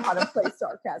even know how to play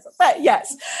sarcasm, but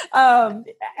yes.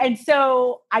 And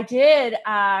so I did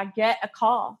get a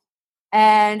call,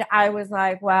 and I was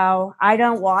like, wow, I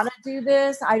don't want to do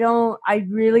this. I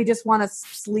really just want to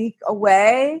sleep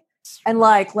away and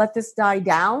like, let this die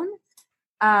down.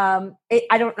 I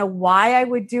don't know why I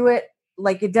would do it.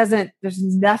 Like there's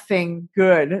nothing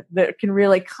good that can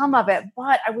really come of it.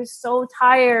 But I was so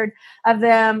tired of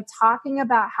them talking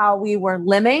about how we were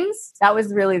lemmings. That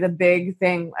was really the big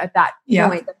thing at that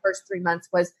point. The first 3 months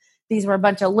was these were a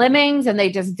bunch of lemmings and they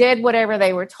just did whatever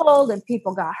they were told and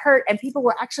people got hurt and people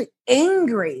were actually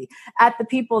angry at the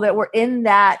people that were in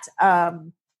that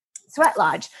Sweat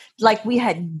Lodge. Like we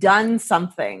had done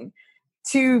something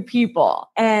to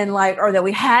people and or that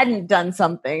we hadn't done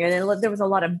something. And there was a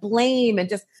lot of blame and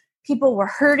just people were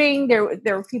hurting. There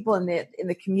were people in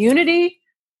the community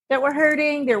that were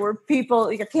hurting. There were people,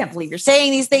 I can't believe you're saying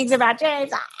these things about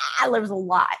James. There was a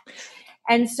lot.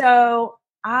 And so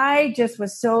I just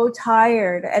was so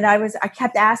tired. And I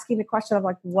kept asking the question of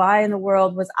like, why in the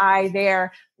world was I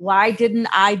there? Why didn't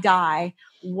I die?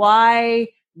 Why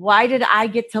did I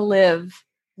get to live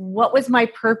what was my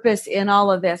purpose in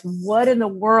all of this? What in the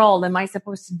world am I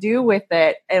supposed to do with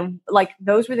it? And like,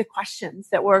 those were the questions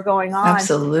that were going on.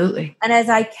 Absolutely. And as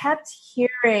I kept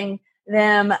hearing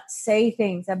them say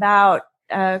things about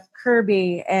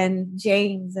Kirby and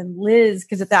James and Liz,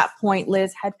 because at that point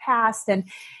Liz had passed, and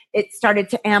it started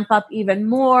to amp up even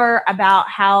more about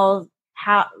how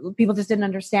people just didn't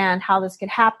understand how this could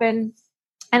happen.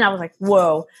 And I was like,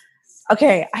 whoa,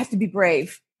 okay, I have to be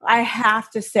brave. I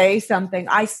have to say something.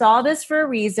 I saw this for a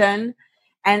reason,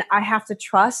 and I have to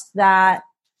trust that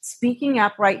speaking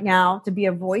up right now to be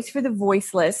a voice for the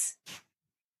voiceless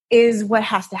is what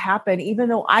has to happen, even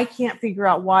though I can't figure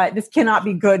out why. This cannot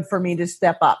be good for me to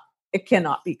step up. It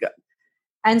cannot be good.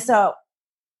 And so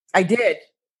I did.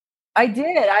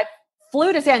 I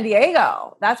flew to San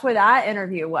Diego. That's where that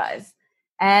interview was.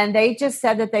 And they just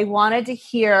said that they wanted to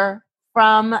hear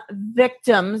from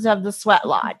victims of the Sweat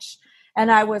Lodge.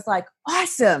 And I was like,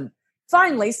 awesome.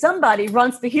 Finally, somebody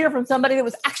wants to hear from somebody that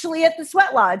was actually at the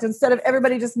Sweat Lodge instead of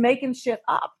everybody just making shit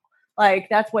up. Like,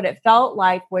 that's what it felt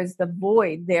like, was the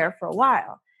void there for a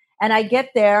while. And I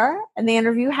get there and the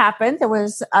interview happened. There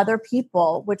was other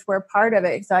people which were part of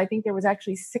it. So I think there was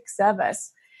actually 6 of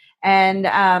us. And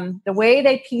the way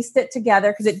they pieced it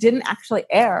together, because it didn't actually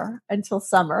air until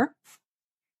summer.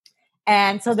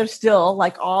 And so there's still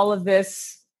like all of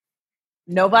this,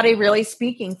 nobody really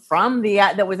speaking from the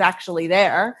that was actually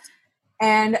there.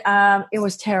 And it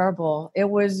was terrible. It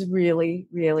was really,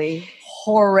 really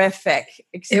horrific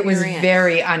experience. It was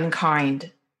very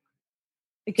unkind.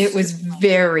 It was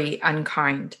very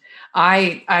unkind.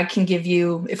 I can give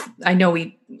you, if I know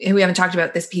we haven't talked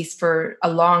about this piece for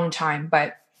a long time,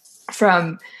 but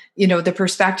from, the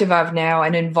perspective of now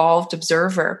an involved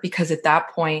observer, because at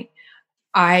that point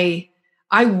I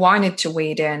wanted to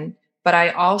wade in, but I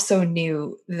also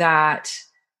knew that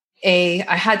I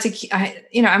had to,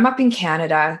 I'm up in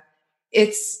Canada.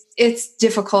 It's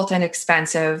difficult and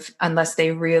expensive unless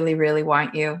they really, really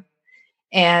want you.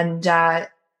 And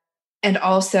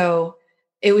also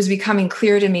it was becoming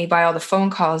clear to me by all the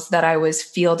phone calls that I was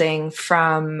fielding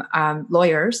from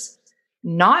lawyers,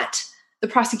 not the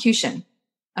prosecution.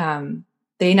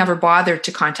 They never bothered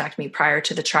to contact me prior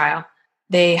to the trial.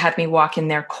 They had me walk in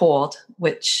there cold,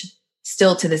 which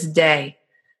still to this day,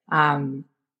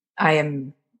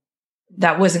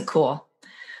 that wasn't cool.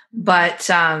 But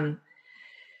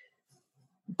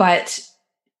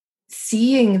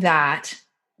seeing that,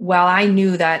 while I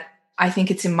knew that I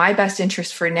think it's in my best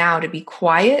interest for now to be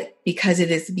quiet, because it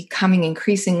is becoming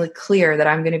increasingly clear that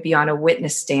I'm going to be on a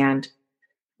witness stand,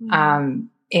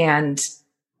 and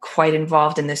quite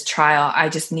involved in this trial. I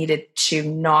just needed to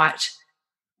not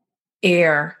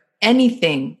air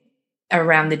anything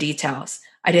around the details.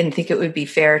 I didn't think it would be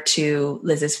fair to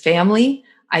Liz's family.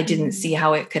 I didn't see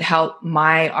how it could help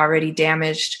my already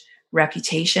damaged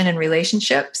reputation and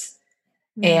relationships.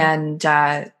 And,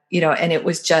 and it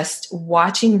was just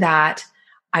watching that.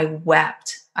 I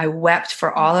wept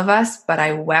for all of us, but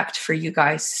I wept for you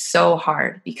guys so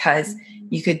hard, because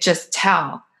you could just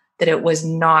tell that it was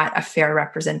not a fair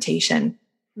representation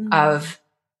of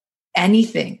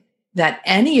anything that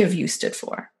any of you stood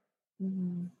for.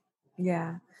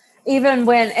 Yeah. Even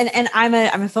when, and I'm a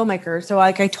filmmaker, so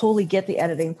like I totally get the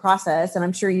editing process, and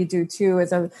I'm sure you do too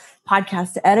as a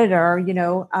podcast editor.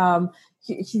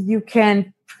 You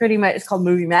can pretty much, it's called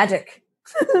movie magic.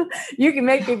 You can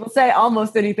make people say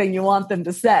almost anything you want them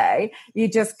to say. You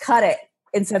just cut it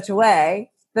in such a way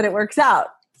that it works out.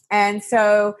 And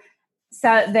so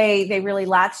they really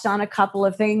latched on a couple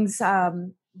of things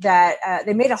that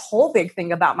they made a whole big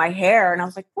thing about my hair, and I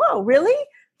was like, whoa, really?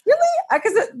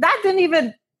 Because that didn't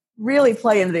even really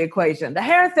play into the equation. The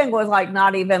hair thing was like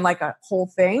not even like a whole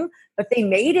thing, but they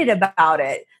made it about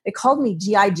it. They called me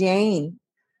G.I. Jane,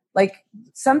 like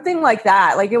something like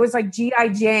that. Like it was like G.I.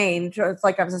 Jane. It's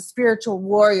like I was a spiritual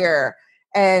warrior.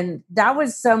 And that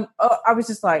was I was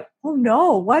just like, oh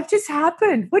no, what just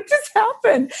happened?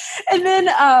 And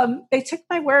then they took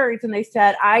my words and they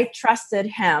said, I trusted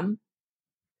him.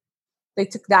 They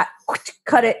took that,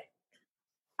 cut it.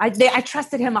 I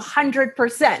trusted him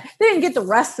 100%. They didn't get the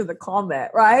rest of the comment,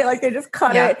 right? Like they just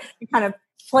cut it and kind of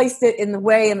placed it in the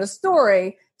way in the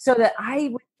story so that I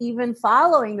was even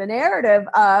following the narrative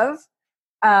of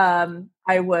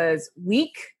I was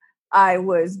weak, I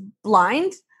was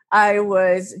blind, I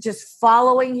was just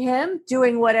following him,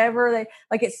 doing whatever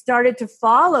it started to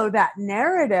follow that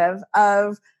narrative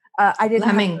of I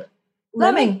didn't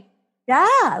Lemming.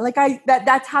 Yeah, like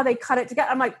that's how they cut it together.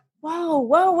 I'm like, whoa,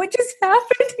 what just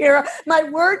happened here? My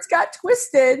words got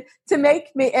twisted to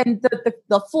make me, and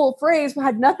the full phrase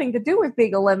had nothing to do with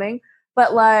being a lemming,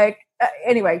 but like,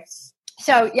 anyway.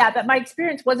 So yeah, that my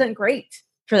experience wasn't great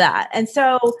for that. And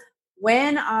so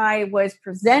when I was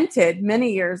presented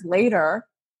many years later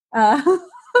uh,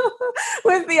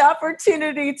 with the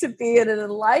opportunity to be in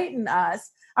Enlighten Us,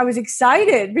 I was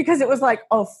excited because it was like,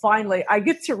 oh, finally, I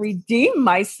get to redeem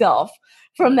myself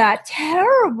from that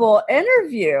terrible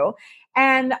interview.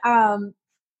 And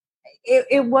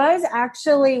it was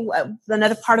actually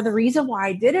another part of the reason why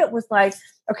I did it was like,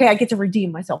 okay, I get to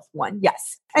redeem myself. One,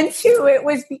 yes. And two, it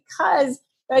was because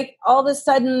like all of a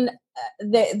sudden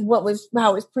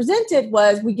how it was presented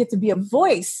was we get to be a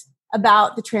voice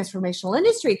about the transformational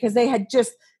industry because they had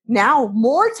just now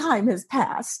more time has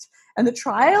passed and the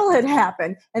trial had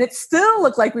happened and it still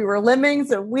looked like we were lemmings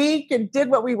and weak and did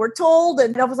what we were told.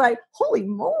 And I was like, holy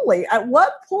moly, at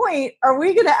what point are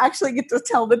we going to actually get to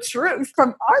tell the truth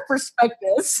from our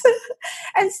perspectives?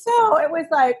 And so it was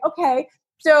like, okay,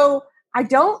 so I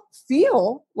don't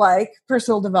feel like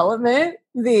personal development,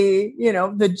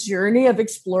 the journey of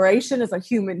exploration as a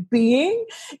human being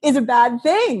is a bad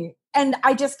thing. And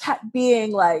I just kept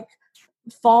being like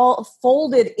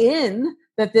folded in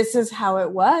that this is how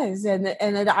it was. And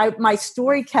my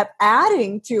story kept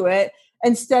adding to it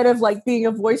instead of like being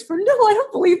a voice for, no, I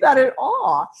don't believe that at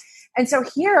all. And so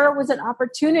here was an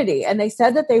opportunity. And they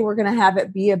said that they were going to have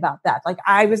it be about that. Like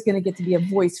I was going to get to be a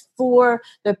voice for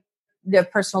the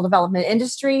personal development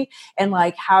industry and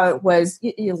like how it was,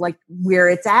 like where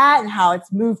it's at and how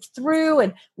it's moved through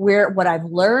and what I've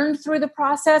learned through the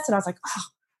process. And I was like, oh,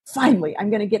 finally,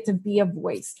 I'm going to get to be a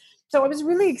voice. So I was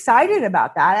really excited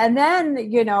about that. And then,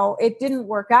 it didn't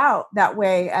work out that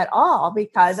way at all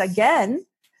because again,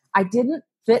 I didn't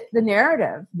fit the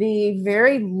narrative. The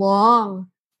very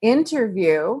long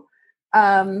interview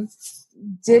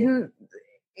didn't,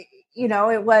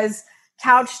 it was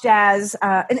couched as,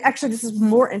 and actually this is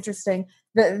more interesting.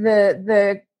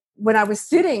 The when I was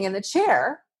sitting in the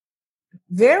chair,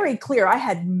 very clear. I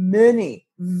had many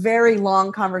very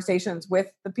long conversations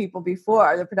with the people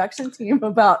before the production team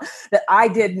about that. I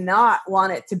did not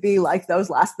want it to be like those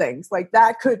last things. Like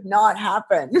that could not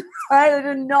happen. I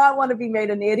did not want to be made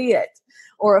an idiot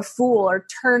or a fool or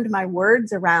turned my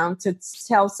words around to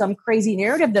tell some crazy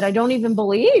narrative that I don't even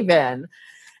believe in.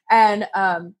 And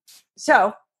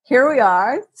so here we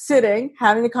are sitting,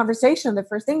 having the conversation. The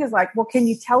first thing is like, well, can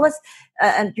you tell us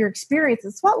and your experience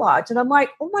at Sweat Lodge? And I'm like,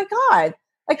 oh my God.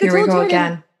 Like here we go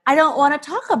again. I don't want to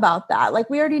talk about that. Like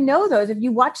we already know those. If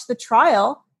you watch the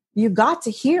trial, you got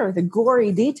to hear the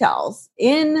gory details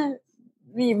in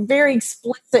the very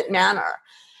explicit manner.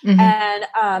 Mm-hmm.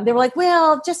 And they were like,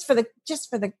 well, just for the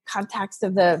context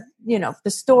of the,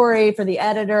 the story for the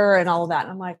editor and all of that.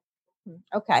 And I'm like,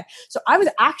 okay. So I was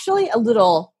actually a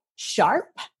little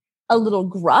sharp, a little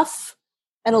gruff,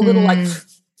 and a little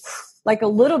like a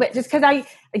little bit, just because I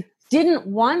didn't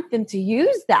want them to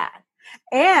use that.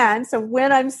 And so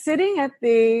when I'm sitting at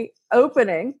the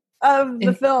opening of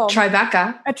the film,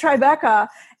 at Tribeca,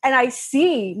 and I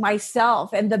see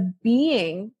myself and the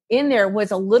being in there was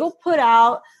a little put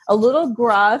out, a little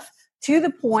gruff, to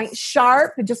the point,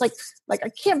 sharp, and just like I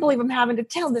can't believe I'm having to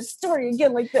tell this story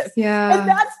again like this. Yeah. And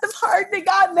that's the part that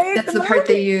got made. That's the part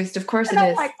they used. Of course, and it I'm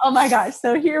is. Like, oh my gosh.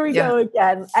 So here we go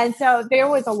again. And so there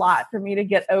was a lot for me to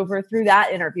get over through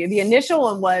that interview. The initial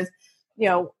one was,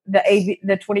 the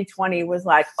 2020 was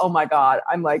like, oh my God,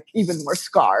 I'm like even more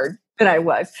scarred than I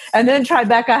was. And then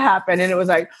Tribeca happened and it was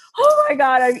like, oh my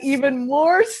God, I'm even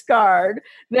more scarred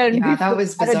than before, that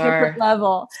was bizarre. At a different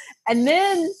level. And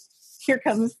then here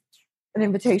comes an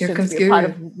invitation to be a part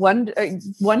of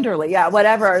Wonderly. Yeah,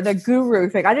 whatever. The guru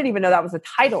thing. I didn't even know that was a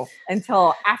title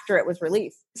until after it was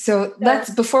released. So let's,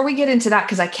 before we get into that,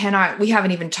 because we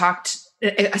haven't even talked,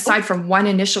 aside from one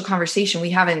initial conversation, we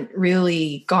haven't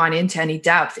really gone into any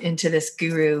depth into this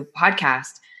guru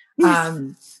podcast.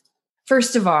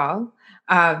 First of all,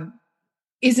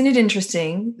 isn't it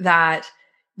interesting that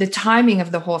the timing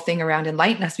of the whole thing around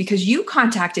Enlighten Us, because you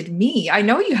contacted me. I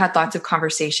know you had lots of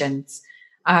conversations.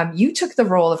 You took the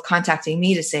role of contacting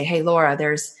me to say, hey, Laura,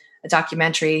 there's a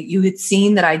documentary. You had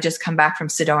seen that I'd just come back from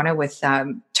Sedona with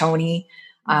Tony.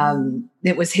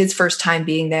 It was his first time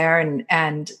being there.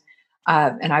 And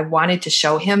I wanted to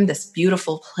show him this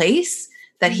beautiful place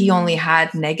that he only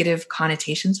had negative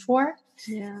connotations for.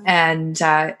 Yeah. And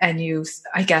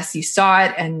I guess you saw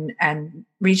it and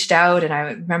reached out. And I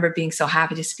remember being so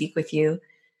happy to speak with you.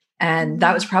 And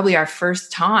that was probably our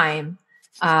first time.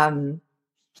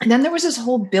 And then there was this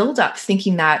whole buildup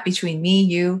thinking that between me,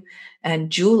 you, and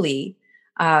Julie,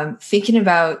 thinking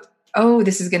about, oh,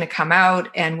 this is going to come out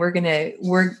and we're going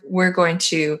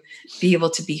to be able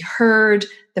to be heard.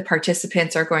 The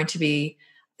participants are going to be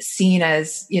seen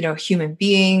as, human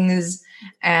beings.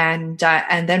 And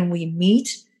then we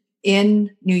meet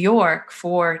in New York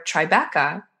for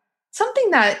Tribeca,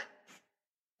 something that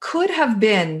could have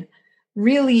been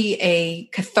really a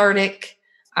cathartic,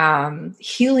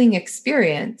 healing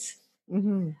experience.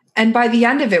 Mm-hmm. And by the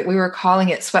end of it, we were calling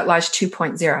it Sweat Lodge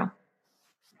 2.0.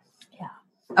 Yeah.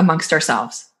 Amongst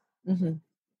ourselves. Mm-hmm.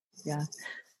 Yeah.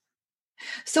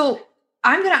 So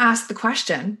I'm going to ask the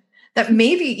question that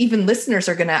maybe even listeners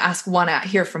are going to ask one out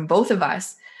here from both of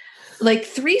us. Like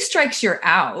 3 strikes, you're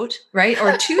out, right?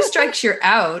 Or 2 strikes, you're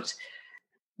out.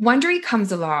 Wondery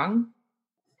comes along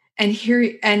and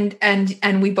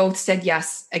and we both said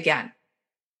yes again.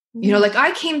 Like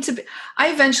I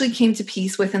eventually came to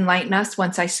peace with Enlighten Us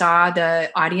once I saw the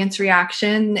audience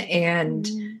reaction and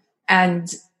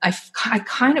I've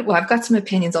got some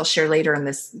opinions I'll share later in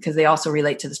this because they also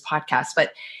relate to this podcast,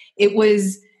 but it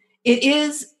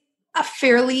is a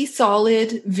fairly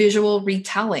solid visual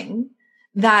retelling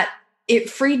that it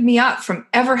freed me up from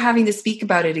ever having to speak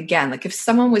about it again. Like if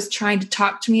someone was trying to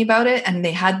talk to me about it and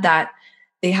they had that,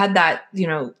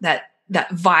 that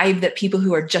vibe that people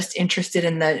who are just interested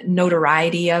in the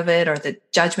notoriety of it or the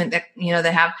judgment that,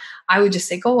 they have, I would just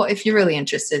say, go, if you're really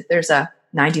interested, there's a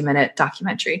 90-minute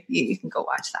documentary. You can go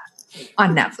watch that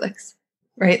on Netflix,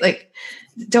 right? Like,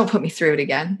 don't put me through it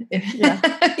again. Yeah.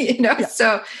 Yeah.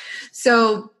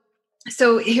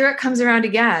 So here it comes around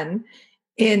again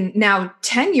in now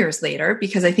 10 years later,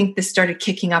 because I think this started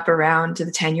kicking up around to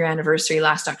the 10-year anniversary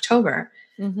last October.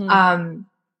 Mm-hmm.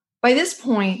 By this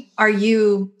point,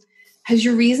 has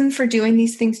your reason for doing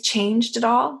these things changed at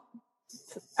all?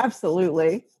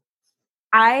 Absolutely.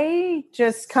 I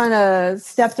just kind of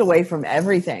stepped away from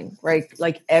everything, right?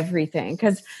 Like everything.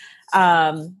 Because,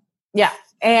 and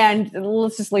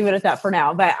let's just leave it at that for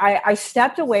now. But I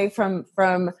stepped away from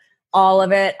all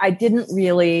of it. I didn't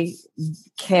really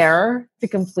care to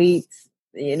complete,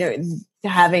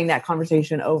 having that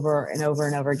conversation over and over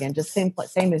and over again, just same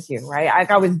as you, right?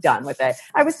 I was done with it.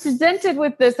 I was presented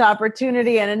with this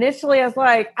opportunity, and initially I was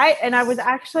like, I was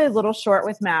actually a little short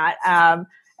with Matt, and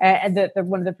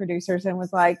one of the producers, and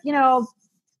was like,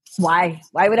 why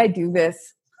would I do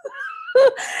this?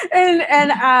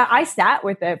 and I sat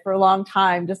with it for a long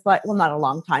time, just like, well, not a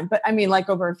long time, but I mean, like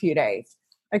over a few days.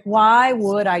 Like, why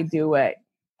would I do it?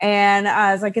 And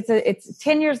I was like, it's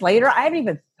 10 years later. I haven't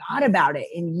even thought about it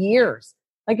in years.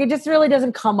 Like, it just really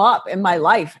doesn't come up in my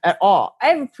life at all. I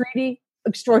have a pretty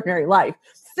extraordinary life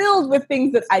filled with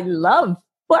things that I love.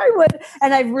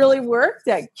 And I've really worked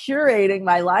at curating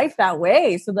my life that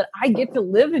way so that I get to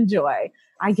live in joy.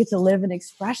 I get to live in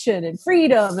expression and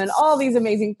freedom and all these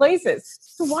amazing places.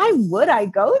 So why would I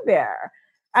go there?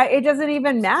 It doesn't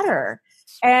even matter.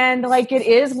 And like, it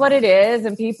is what it is,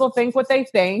 and people think what they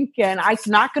think, and I'm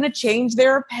not going to change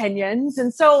their opinions.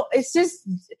 And so it's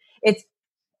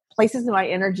places that my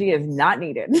energy is not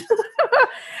needed.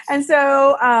 And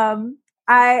so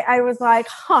I was like,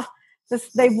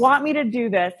 they want me to do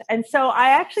this. And so I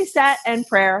actually sat in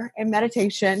prayer and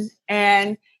meditation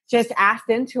and just asked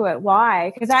into it.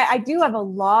 Why? Because I do have a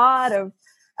lot of,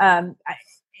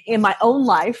 in my own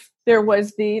life, there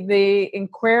was the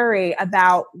inquiry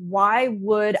about why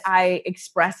would I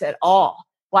express at all?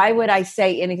 Why would I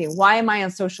say anything? Why am I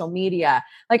on social media?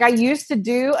 Like, I used to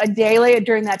do a daily,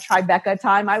 during that Tribeca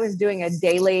time, I was doing a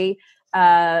daily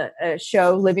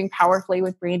show, Living Powerfully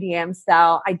with Brandy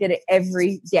Amstel. I did it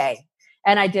every day.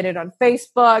 And I did it on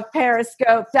Facebook,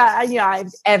 Periscope, I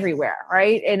was everywhere,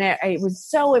 right? And it was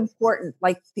so important.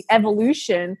 Like, the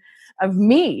evolution of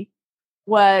me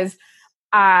was,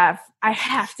 I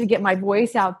have to get my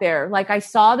voice out there. Like, I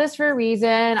saw this for a reason.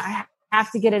 I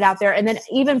have to get it out there. And then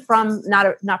even from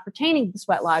not pertaining to the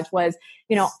Sweat Lodge was,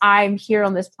 I'm here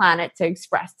on this planet to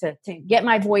express, to get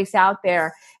my voice out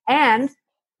there. And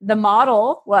the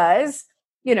model was,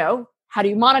 how do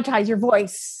you monetize your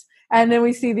voice? And then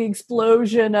we see the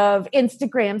explosion of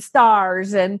Instagram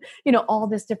stars and, all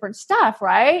this different stuff.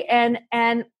 Right.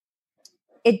 And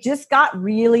it just got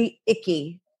really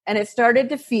icky, and it started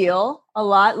to feel a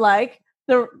lot like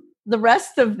the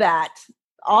rest of that.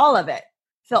 All of it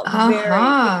felt very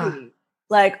icky.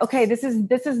 Like, okay, this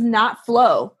is not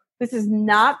flow. This is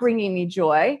not bringing me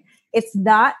joy. It's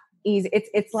not easy.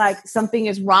 It's like something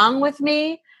is wrong with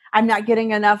me. I'm not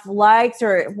getting enough likes,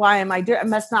 or why am I doing? It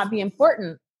must not be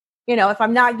important. If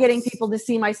I'm not getting people to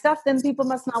see my stuff, then people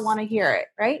must not want to hear it,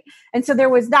 right? And so there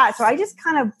was that. So I just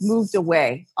kind of moved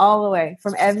away, all the way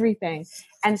from everything,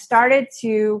 and started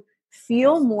to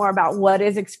feel more about what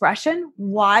is expression.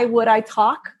 Why would I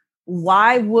talk?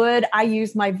 Why would I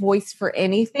use my voice for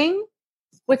anything?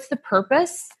 What's the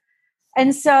purpose?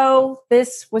 And so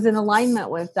this was in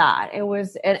alignment with that. It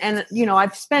was, and you know,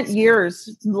 I've spent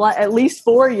years, at least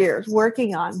 4 years,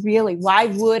 working on really, why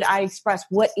would I express?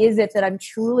 What is it that I'm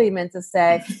truly meant to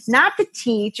say? Not to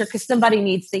teach, or because somebody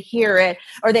needs to hear it,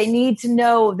 or they need to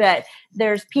know that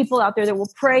there's people out there that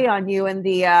will prey on you in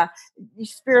the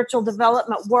spiritual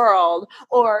development world,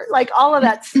 or like all of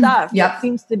that stuff that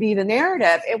seems to be the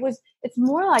narrative. It's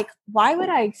more like, why would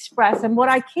I express? And what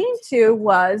I came to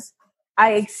was,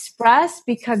 I express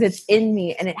because it's in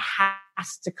me and it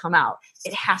has to come out.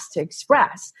 It has to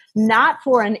express, not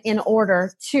for an in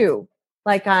order to,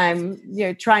 like I'm, you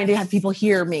know, trying to have people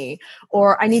hear me,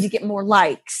 or I need to get more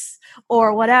likes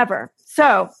or whatever.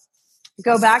 So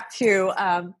go back to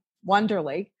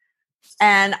Wonderly,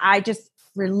 and I just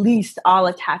released all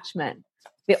attachment.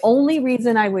 The only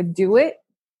reason I would do it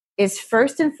is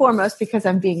first and foremost because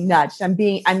I'm being nudged.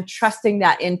 I'm trusting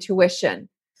that intuition.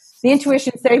 The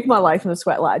intuition saved my life in the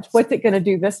Sweat Lodge. What's it going to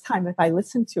do this time if I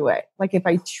listen to it? Like if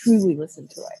I truly listen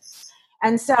to it.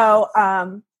 And so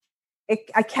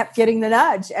I kept getting the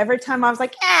nudge. Every time I was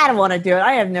like, I don't want to do it.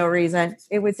 I have no reason.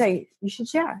 It would say, you should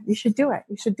share. You should do it.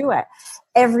 You should do it.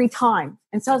 Every time.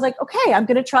 And so I was like, okay, I'm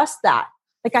going to trust that.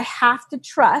 Like I have to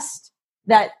trust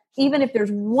that even if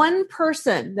there's one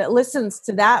person that listens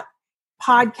to that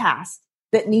podcast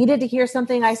that needed to hear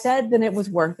something I said, then it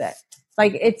was worth it.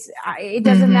 Like it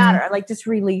doesn't matter. Like just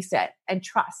release it and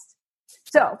trust.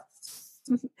 So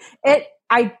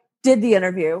I did the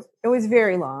interview. It was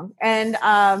very long. And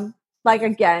like,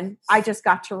 again, I just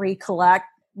got to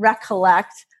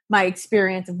recollect my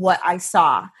experience of what I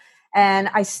saw. And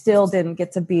I still didn't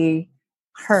get to be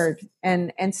heard.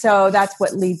 And so that's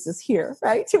what leads us here,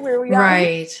 right? To where we are.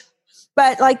 Right.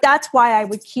 But like, that's why I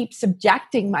would keep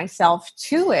subjecting myself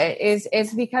to it is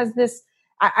because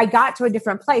I got to a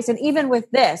different place. And even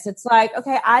with this, it's like,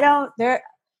 okay, I don't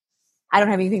have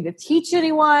anything to teach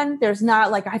anyone. There's not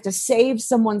like I have to save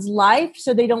someone's life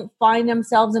so they don't find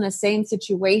themselves in the same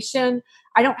situation.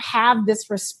 I don't have this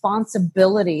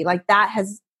responsibility. Like that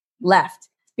has left.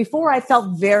 Before I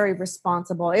felt very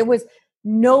responsible. It was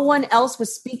no one else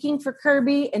was speaking for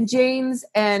Kirby and James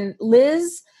and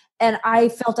Liz. And I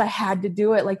felt I had to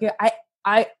do it. Like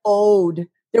I owed,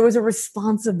 there was a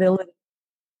responsibility.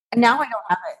 And now I don't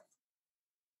have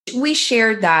it. We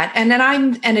shared that. And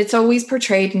then and it's always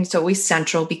portrayed and it's always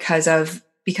central because of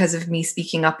me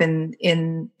speaking up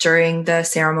during the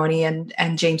ceremony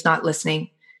and James not listening,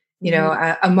 you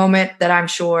know, a moment that I'm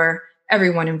sure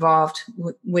everyone involved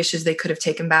wishes they could have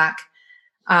taken back.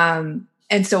 And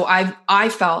so I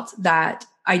felt that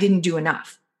I didn't do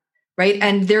enough. Right.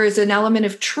 And there is an element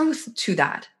of truth to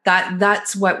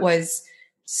that's what was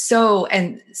so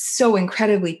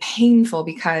incredibly painful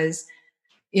because,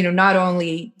 you know, not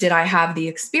only did I have the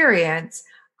experience,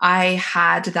 I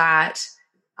had that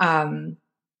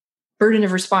burden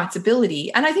of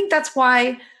responsibility. And I think that's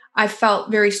why I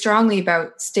felt very strongly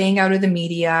about staying out of the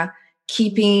media,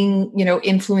 keeping, you know,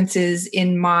 influences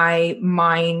in my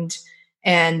mind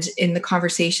and in the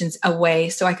conversations away.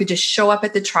 So I could just show up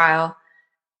at the trial,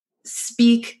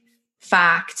 speak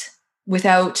fact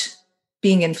without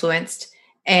being influenced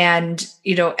and,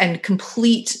 you know, and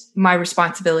complete my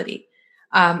responsibility.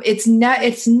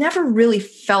 It's never really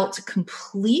felt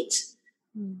complete,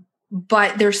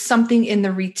 but there's something in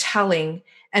the retelling.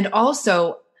 And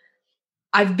also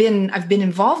I've been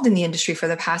involved in the industry for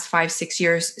the past 5-6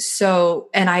 years. So,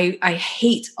 and I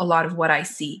hate a lot of what I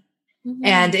see.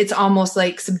 And it's almost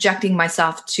like subjecting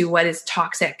myself to what is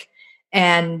toxic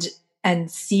and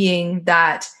seeing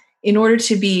that in order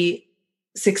to be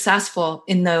successful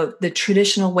in the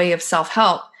traditional way of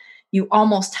self-help, you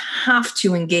almost have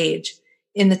to engage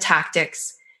in the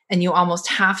tactics and you almost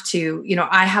have to, you know,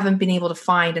 I haven't been able to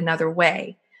find another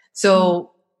way.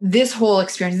 So this whole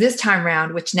experience this time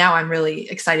around, which now I'm really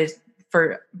excited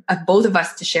for both of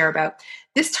us to share about,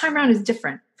 this time around is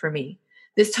different for me.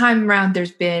 This time around,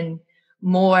 there's been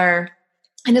more,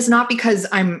 and it's not because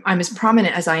I'm as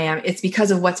prominent as I am. It's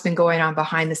because of what's been going on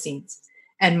behind the scenes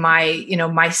and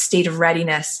my state of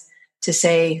readiness to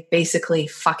say basically,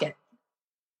 fuck it.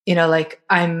 You know, like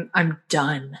I'm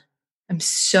done. I'm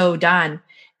so done.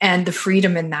 And the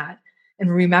freedom in that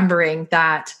and remembering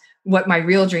that what my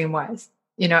real dream was,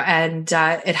 you know, and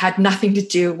it had nothing to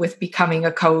do with becoming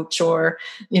a coach or,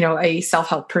 you know, a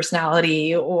self-help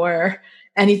personality or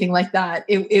anything like that.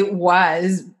 It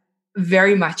was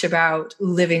very much about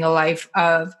living a life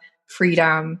of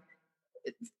freedom,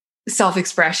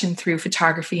 self-expression through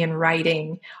photography and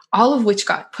writing, all of which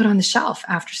got put on the shelf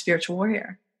after Spiritual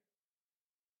Warrior.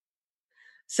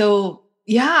 So,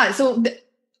 yeah. So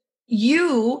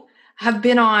you have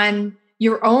been on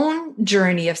your own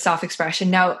journey of self-expression.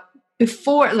 Now,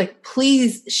 before, like,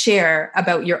 please share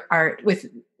about your art with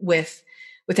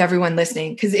everyone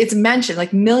listening, because it's mentioned,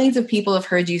 like, millions of people have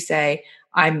heard you say,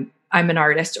 I'm an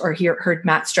artist, or heard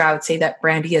Matt Stroud say that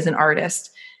Brandy is an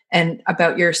artist, and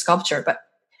about your sculpture. But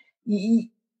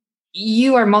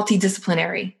you are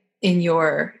multidisciplinary in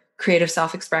your creative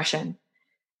self-expression.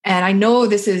 And I know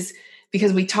this is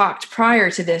because we talked prior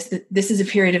to this, that this is a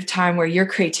period of time where your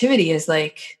creativity is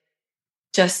like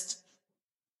just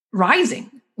rising.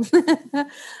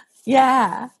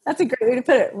 Yeah, that's a great way to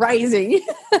put it. Rising.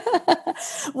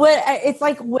 It's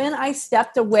like when I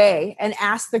stepped away and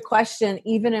asked the question,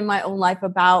 even in my own life,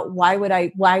 about why would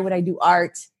I do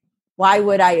art? Why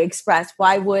would I express?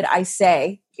 Why would I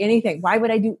say anything? Why would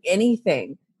I do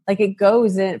anything? Like, it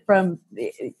goes in from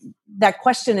that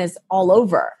question is all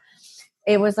over.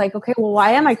 It was like, okay, well,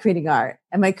 why am I creating art?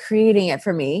 Am I creating it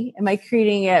for me? Am I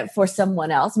creating it for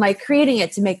someone else? Am I creating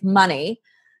it to make money?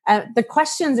 The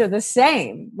questions are the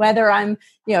same, whether I'm,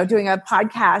 doing a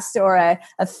podcast or a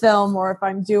film, or if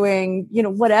I'm doing,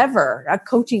 whatever, a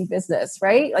coaching business,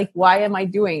 right? Like, why am I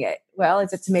doing it? Well,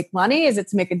 is it to make money? Is it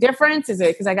to make a difference? Is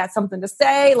it because I got something to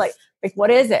say? Like what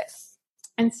is it?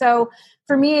 And so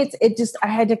for me, I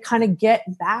had to kind of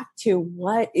get back to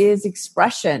what is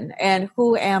expression and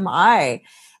who am I?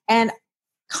 And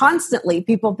constantly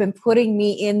people have been putting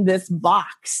me in this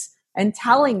box and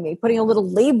putting a little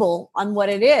label on what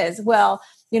it is. Well,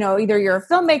 either you're a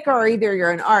filmmaker or either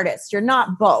you're an artist. You're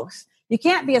not both. You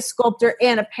can't be a sculptor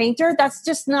and a painter. That's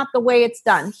just not the way it's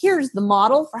done. Here's the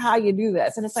model for how you do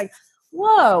this. And it's like,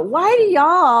 whoa, why do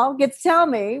y'all get to tell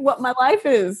me what my life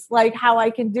is, like how I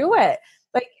can do it?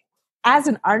 Like, as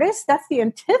an artist, that's the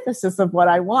antithesis of what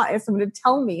I want, is someone to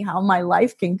tell me how my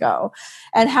life can go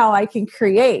and how I can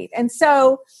create. And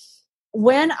so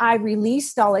when I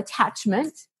released all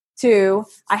attachment to,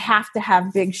 I have to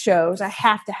have big shows, I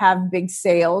have to have big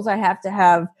sales, I have to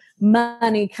have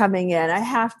money coming in, I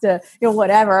have to,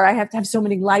 whatever, I have to have so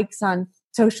many likes on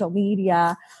social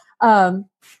media.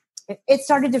 It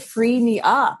started to free me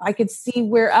up. I could see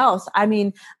where else. I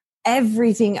mean,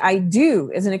 everything I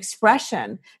do is an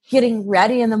expression. Getting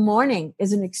ready in the morning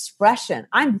is an expression.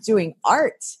 I'm doing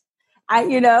art.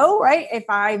 Right? If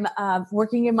I'm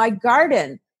working in my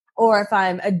garden, or if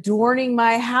I'm adorning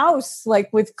my house,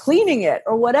 like with cleaning it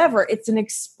or whatever, it's an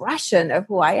expression of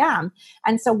who I am.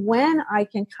 And so when I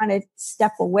can kind of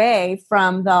step away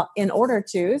from the in order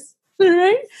to's,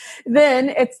 right, then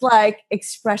it's like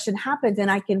expression happens and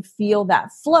I can feel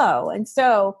that flow. And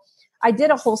so I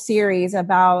did a whole series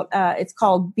about, it's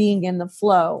called Being in the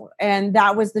Flow. And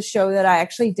that was the show that I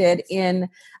actually did in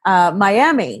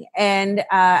Miami. And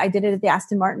I did it at the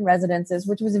Aston Martin Residences,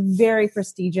 which was a very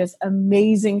prestigious,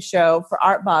 amazing show for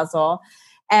Art Basel.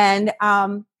 And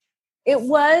it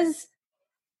was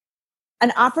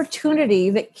an opportunity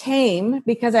that came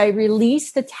because I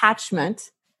released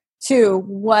attachment to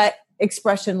what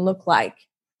expression looked like.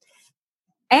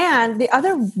 And the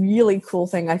other really cool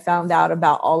thing I found out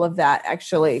about all of that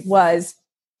actually was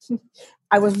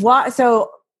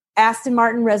so Aston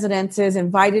Martin Residences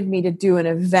invited me to do an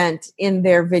event in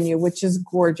their venue, which is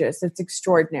gorgeous. It's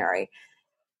extraordinary.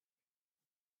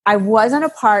 I wasn't a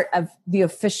part of the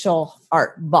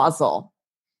Art Basel,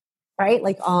 right?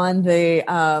 Like on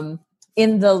the,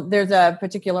 there's a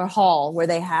particular hall where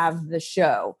they have the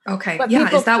show. Okay. But yeah.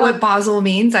 Is that what Basel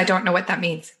means? I don't know what that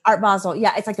means. Art Basel.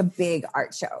 Yeah. It's like a big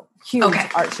art show. Huge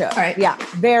art show. All right. Yeah.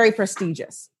 Very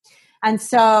prestigious. And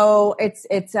so it's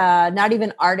not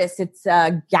even artists, it's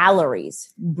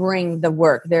galleries bring the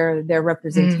work, their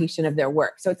representation of their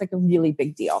work. So it's like a really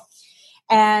big deal.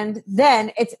 And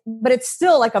then but it's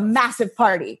still like a massive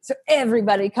party. So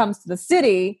everybody comes to the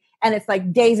city and it's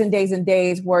like days and days and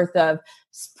days worth of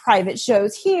private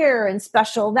shows here and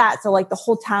special that. So like the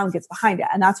whole town gets behind it.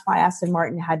 And that's why Aston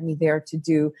Martin had me there to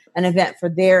do an event for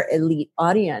their elite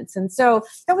audience. And so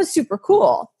that was super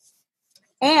cool.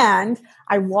 And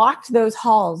I walked those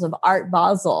halls of Art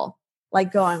Basel,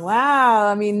 like going, wow,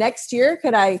 I mean, next year,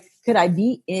 could I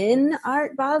be in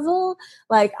Art Basel?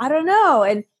 Like, I don't know.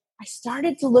 And I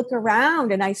started to look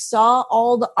around and I saw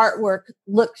all the artwork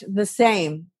looked the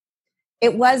same.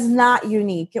 It was not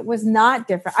unique. It was not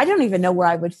different. I don't even know where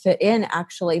I would fit in,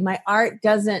 actually. My art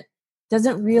doesn't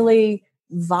really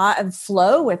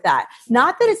flow with that.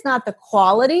 Not that it's not the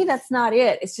quality. That's not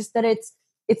it. It's just that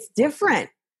it's different.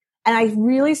 And I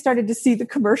really started to see the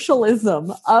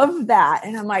commercialism of that.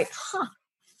 And I'm like,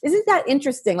 isn't that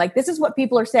interesting? Like, this is what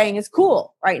people are saying is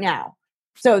cool right now.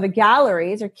 So the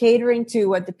galleries are catering to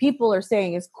what the people are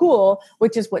saying is cool,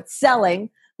 which is what's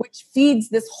selling, which feeds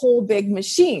this whole big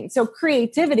machine. So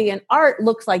creativity and art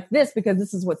looks like this because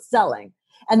this is what's selling.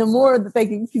 And the more that they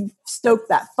can stoke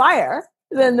that fire,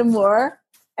 then the more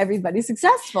everybody's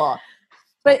successful.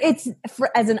 But it's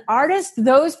as an artist,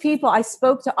 those people, I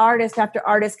spoke to artist after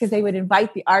artist because they would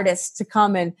invite the artists to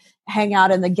come and hang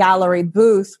out in the gallery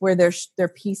booth where their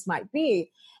piece might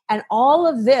be. And all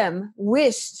of them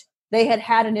wished they had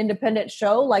had an independent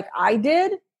show like I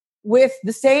did with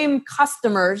the same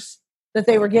customers that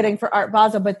they were getting for Art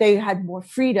Basel, but they had more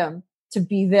freedom to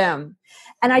be them.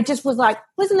 And I just was like,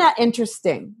 wasn't that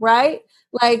interesting, right?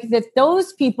 Like that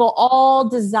those people all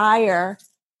desire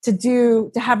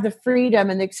to have the freedom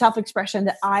and the self-expression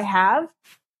that I have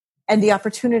and the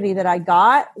opportunity that I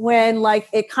got when like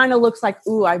it kind of looks like,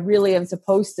 ooh, I really am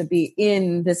supposed to be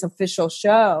in this official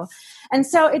show. And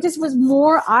so it just was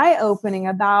more eye-opening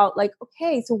about like,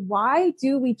 okay, so why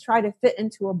do we try to fit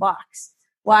into a box?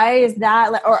 Why is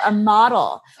that, or a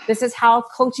model? This is how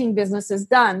coaching business is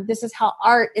done. This is how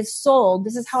art is sold.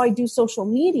 This is how I do social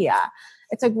media.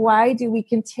 It's like, why do we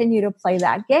continue to play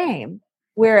that game?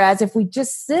 Whereas if we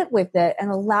just sit with it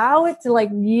and allow it to like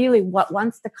really what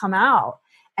wants to come out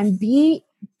and be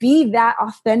that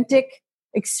authentic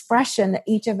expression that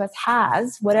each of us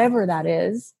has, whatever that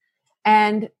is,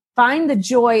 and find the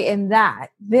joy in that,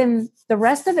 then the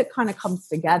rest of it kind of comes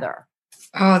together.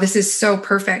 Oh, this is so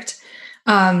perfect.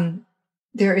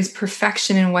 There is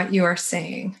perfection in what you are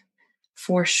saying,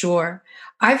 for sure.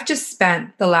 I've just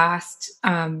spent the last,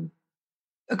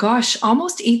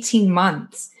 almost 18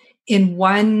 months in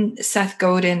one Seth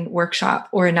Godin workshop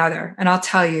or another. And I'll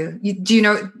tell you,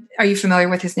 are you familiar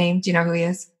with his name? Do you know who he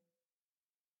is?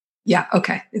 Yeah.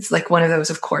 Okay. It's like one of those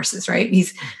of courses, right?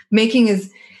 He's making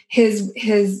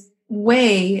his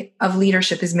way of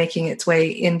leadership is making its way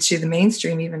into the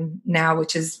mainstream even now,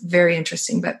 which is very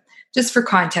interesting. But just for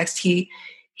context, he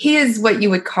is what you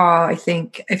would call, I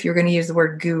think, if you're going to use the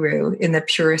word guru in the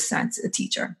purest sense, a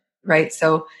teacher, right?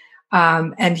 So,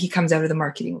 and he comes out of the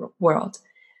marketing world.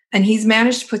 And he's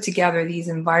managed to put together these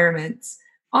environments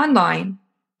online,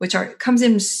 which comes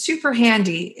in super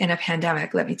handy in a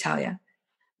pandemic, let me tell you.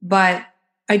 But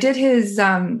I did he's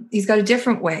got a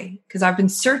different way because I've been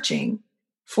searching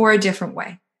for a different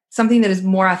way, something that is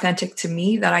more authentic to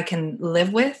me that I can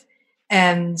live with.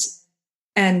 And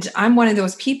I'm one of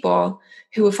those people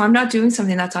who, if I'm not doing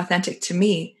something that's authentic to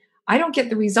me, I don't get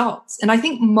the results. And I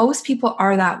think most people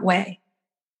are that way.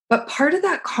 But part of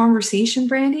that conversation,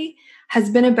 Brandy, has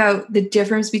been about the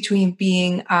difference between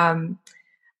being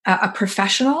a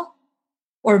professional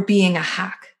or being a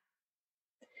hack.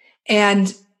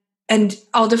 And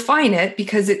I'll define it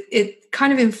because it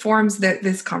kind of informs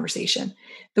this conversation.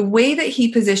 The way that he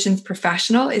positions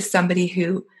professional is somebody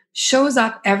who shows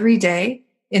up every day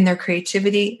in their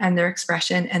creativity and their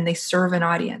expression, and they serve an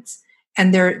audience.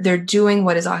 And they're doing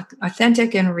what is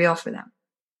authentic and real for them.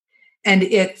 And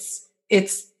it's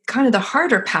kind of the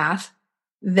harder path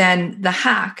than the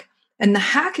hack. And the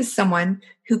hack is someone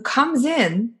who comes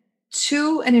in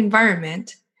to an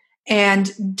environment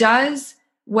and does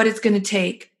what it's going to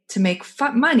take to make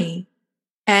money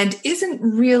and isn't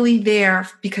really there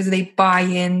because they buy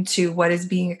into what is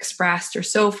being expressed or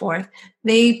so forth.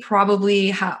 They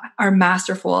probably are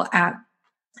masterful at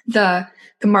the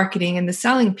marketing and the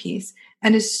selling piece.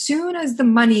 And as soon as the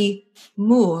money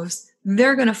moves,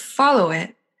 they're going to follow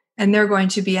it and they're going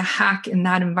to be a hack in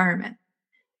that environment.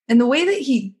 And the way that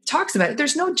he talks about it,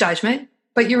 there's no judgment,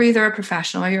 but you're either a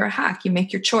professional or you're a hack. You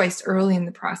make your choice early in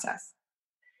the process.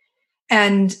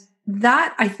 And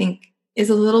that, I think, is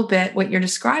a little bit what you're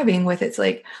describing with it's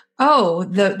like, oh,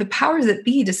 the powers that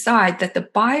be decide that the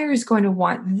buyer is going to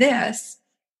want this.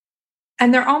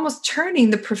 And they're almost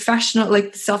turning the professional,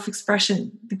 like the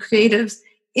self-expression, the creatives,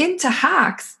 into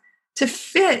hacks to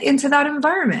fit into that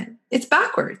environment. It's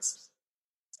backwards.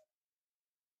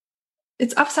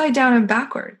 It's upside down and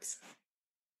backwards.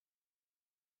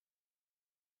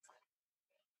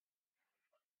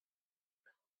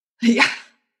 Yeah.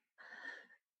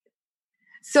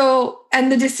 So,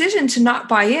 and the decision to not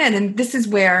buy in, and this is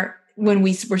where, when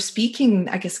we were speaking,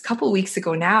 I guess a couple of weeks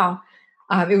ago now,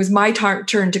 it was my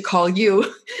turn to call you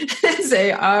and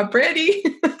say, Brandy,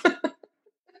 I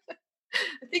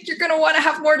think you're going to want to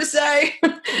have more to say.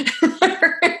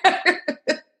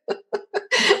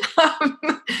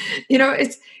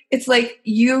 It's like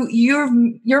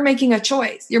you're making a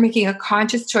choice. You're making a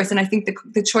conscious choice. And I think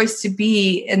the choice to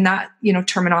be in that,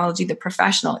 terminology, the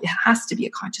professional, it has to be a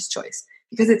conscious choice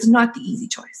because it's not the easy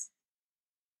choice.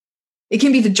 It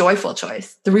can be the joyful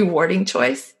choice, the rewarding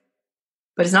choice,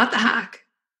 but it's not the hack.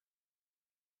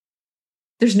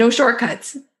 There's no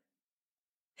shortcuts.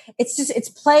 It's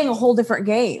playing a whole different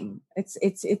game.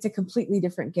 It's a completely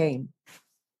different game.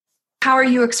 How are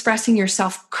you expressing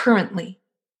yourself currently?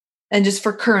 And just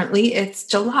for currently, it's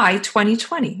July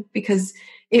 2020, because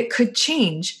it could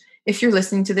change if you're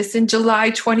listening to this in July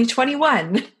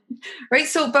 2021, right?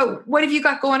 So, but what have you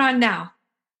got going on now?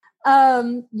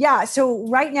 Yeah. So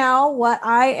right now, what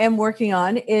I am working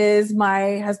on is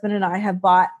my husband and I have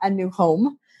bought a new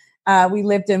home. We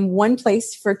lived in one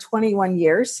place for 21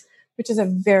 years, which is a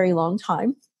very long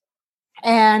time.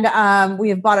 And we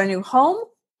have bought a new home,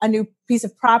 a new piece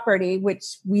of property,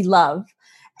 which we love.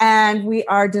 And we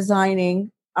are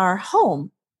designing our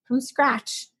home from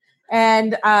scratch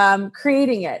and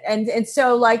creating it. And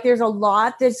so like there's a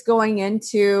lot that's going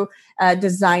into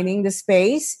designing the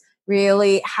space,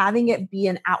 really having it be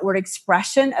an outward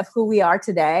expression of who we are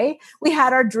today. We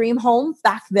had our dream home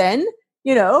back then,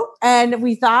 and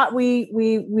we thought we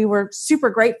were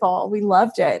super grateful. We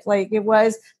loved it. Like it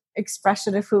was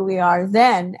expression of who we are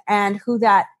then, and who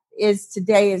that is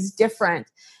today is different.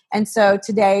 And so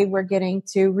today we're getting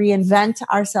to reinvent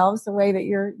ourselves the way that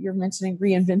you're mentioning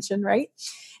reinvention, right?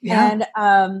 Yeah.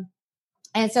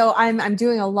 And so I'm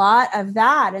doing a lot of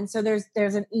that. And so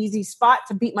there's an easy spot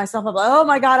to beat myself up. Like, oh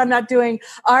my God, I'm not doing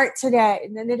art today.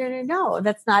 No,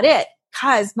 that's not it.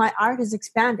 Because my art has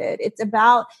expanded. It's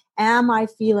about, am I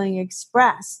feeling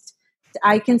expressed?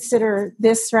 I consider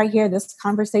this right here, this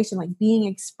conversation, like being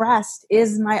expressed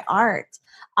is my art.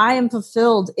 I am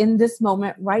fulfilled in this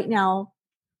moment right now,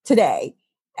 today.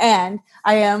 And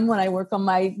I am when I work on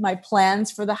my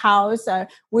plans for the house.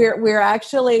 We're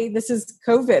actually, this is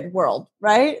COVID world,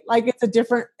 right? Like it's a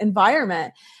different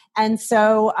environment. And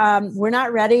so we're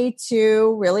not ready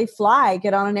to really fly,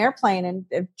 get on an airplane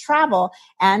and travel.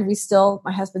 And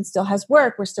my husband still has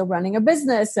work. We're still running a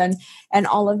business and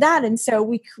all of that. And so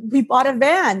we bought a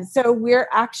van. So we're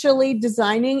actually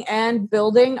designing and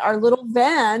building our little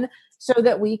van so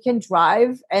that we can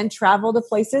drive and travel to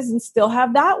places and still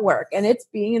have that work. And it's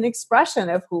being an expression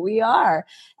of who we are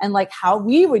and like how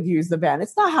we would use the van.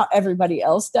 It's not how everybody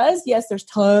else does. Yes, there's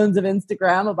tons of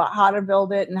Instagram about how to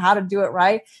build it and how to do it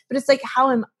right. But it's like,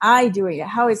 how am I doing it?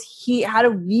 How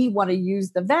do we want to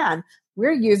use the van?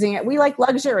 We're using it. We like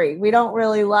luxury. We don't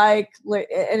really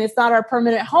and it's not our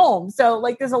permanent home. So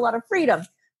like, there's a lot of freedom,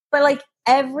 but like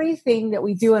everything that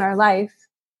we do in our life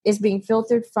is being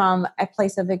filtered from a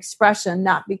place of expression,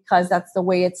 not because that's the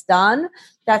way it's done.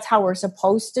 That's how we're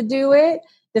supposed to do it.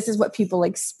 This is what people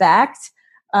expect.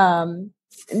 None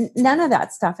of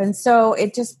that stuff. And so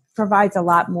it just provides a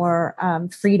lot more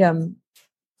freedom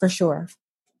for sure.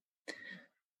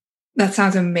 That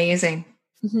sounds amazing.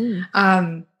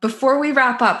 Mm-hmm. Before we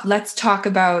wrap up, let's talk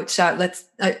about,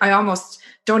 I almost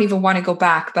don't even want to go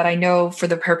back, but I know for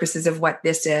the purposes of what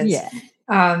this is,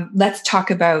 let's talk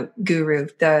about Guru,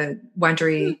 the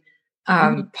Wondery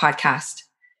podcast.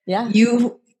 Yeah.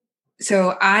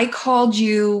 So I called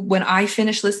you when I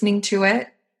finished listening to it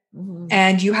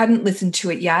and you hadn't listened to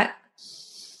it yet.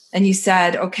 And you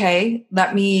said, okay,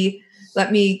 let me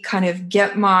kind of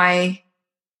get my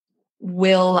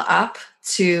will up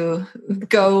to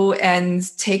go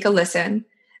and take a listen.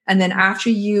 And then after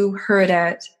you heard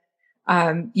it,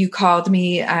 you called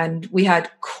me and we had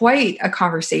quite a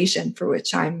conversation for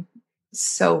which I'm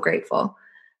so grateful.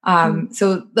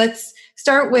 So let's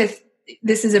start with,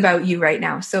 this is about you right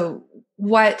now. So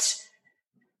what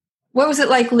was it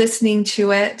like listening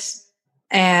to it?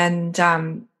 And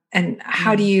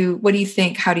what do you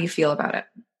think? How do you feel about it?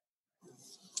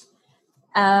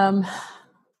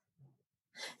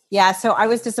 Yeah, so I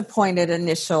was disappointed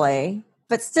initially,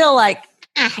 but still like,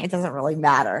 it doesn't really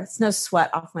matter. It's no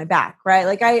sweat off my back, right?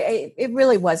 Like it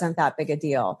really wasn't that big a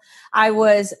deal. I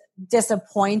was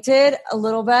disappointed a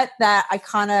little bit that I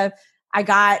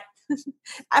got,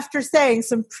 after saying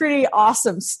some pretty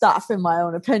awesome stuff in my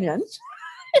own opinion,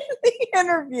 in the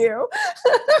interview.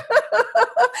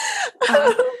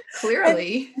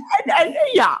 Clearly. And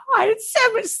yeah, I had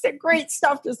so much great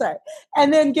stuff to say.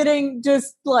 And then getting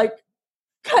just like,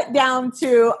 cut down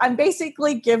to, I'm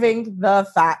basically giving the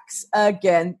facts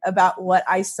again about what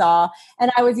I saw.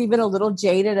 And I was even a little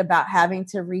jaded about having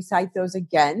to recite those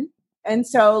again. And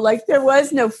so like, there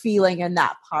was no feeling in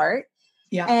that part.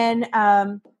 Yeah. And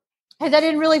I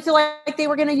didn't really feel like they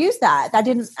were going to use that.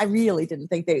 I really didn't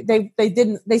think they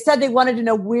didn't. They said they wanted to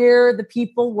know where the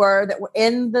people were that were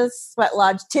in the sweat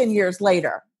lodge 10 years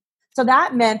later. So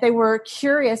that meant they were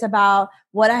curious about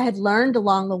what I had learned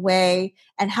along the way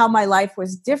and how my life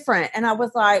was different. And I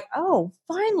was like, oh,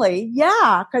 finally,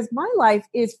 yeah, because my life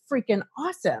is freaking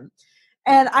awesome.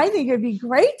 And I think it'd be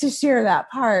great to share that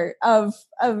part of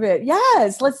it.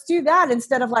 Yes, let's do that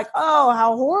instead of like, oh,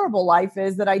 how horrible life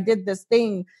is that I did this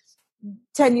thing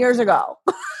 10 years ago.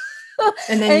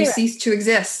 And then you cease to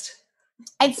exist.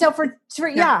 And so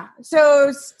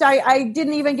I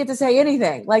didn't even get to say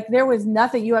anything. Like there was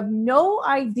nothing. You have no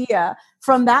idea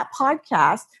from that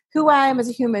podcast who I am as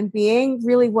a human being,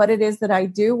 really what it is that I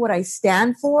do, what I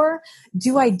stand for.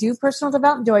 Do I do personal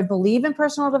development? Do I believe in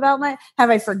personal development? Have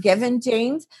I forgiven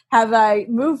James? Have I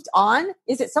moved on?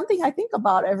 Is it something I think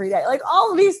about every day? Like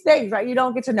all of these things, right? You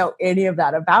don't get to know any of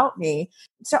that about me.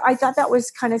 So I thought that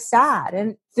was kind of sad.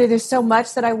 And there's so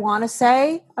much that I want to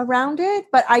say around it.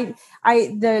 But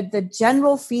the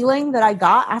general feeling that I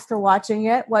got after watching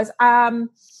it was,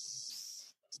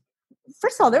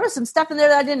 first of all, there was some stuff in there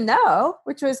that I didn't know,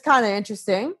 which was kind of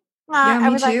interesting. Yeah,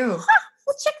 me too. Like,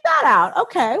 well, check that out.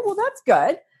 Okay, well, that's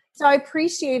good. So I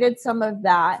appreciated some of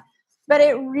that, but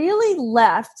it really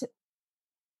left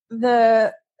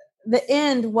the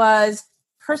end was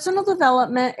personal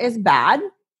development is bad.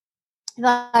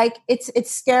 Like it's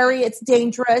scary, it's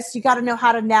dangerous. You got to know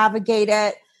how to navigate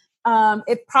it.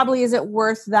 It probably isn't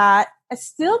worth that. I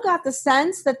still got the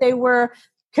sense that they were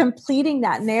completing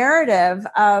that narrative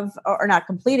of, or not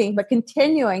completing, but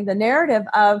continuing the narrative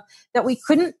of that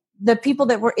the people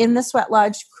that were in the sweat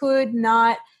lodge could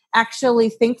not actually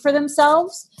think for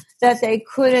themselves, that they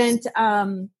couldn't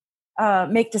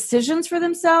make decisions for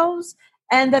themselves,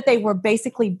 and that they were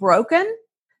basically broken,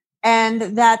 and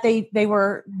that they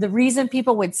were the reason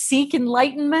people would seek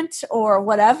enlightenment or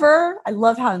whatever. I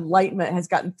love how enlightenment has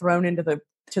gotten thrown into the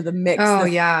mix. Oh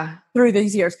yeah. Through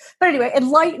these years. But anyway,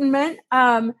 enlightenment.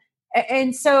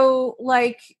 And so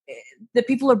like the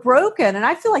people are broken. And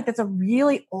I feel like that's a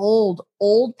really old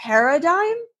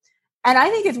paradigm. And I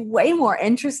think it's way more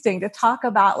interesting to talk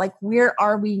about like, where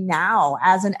are we now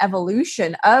as an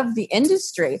evolution of the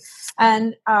industry?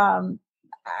 And,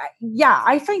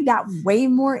 I find that way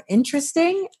more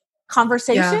interesting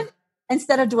conversation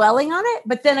instead of dwelling on it.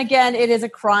 But then again, it is a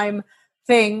crime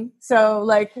thing. So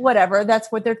like, whatever, that's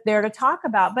what they're there to talk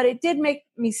about. But it did make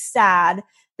me sad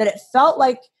that it felt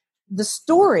like the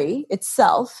story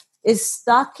itself is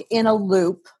stuck in a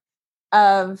loop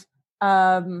of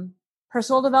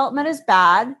personal development is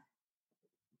bad.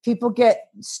 People get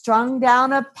strung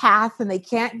down a path and they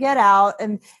can't get out,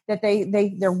 and that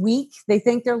they're weak. They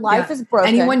think their life is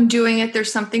broken. Anyone doing it,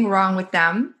 there's something wrong with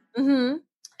them. Mm-hmm.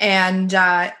 And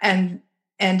then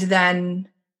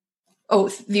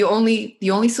the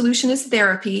only solution is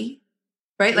therapy,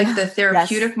 right? Like the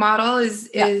therapeutic model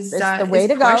is the way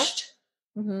to pushed.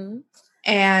 Go. Mm-hmm.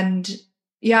 And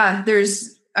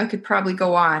I could probably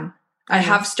go on. Mm-hmm. I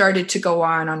have started to go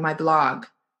on my blog.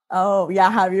 Oh yeah.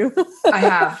 Have you? I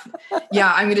have.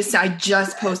 Yeah. I'm going to say, I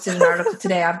just posted an article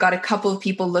today. I've got a couple of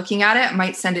people looking at it. I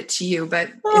might send it to you, but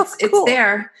it's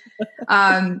there.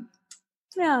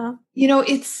 Yeah. You know,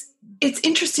 it's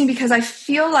interesting because I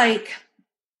feel like,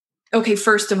 okay,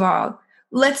 first of all,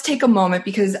 let's take a moment,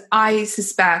 because I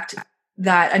suspect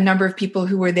that a number of people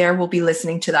who were there will be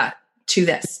listening to us.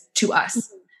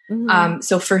 Mm-hmm.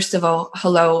 So first of all,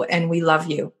 hello, and we love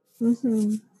you.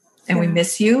 Mm-hmm. And we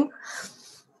miss you.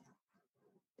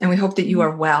 And we hope that you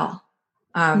are well.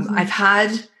 Mm-hmm. I've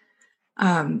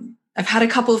had a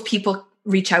couple of people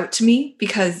reach out to me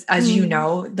because, as you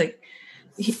know, like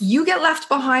you get left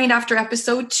behind after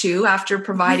episode 2, after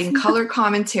providing color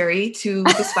commentary to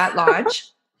the Sweat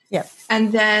Lodge. Yeah.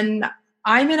 And then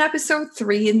I'm in episode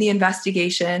 3 in the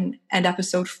investigation and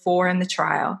episode 4 in the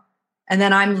trial. And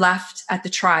then I'm left at the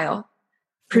trial,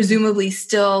 presumably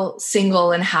still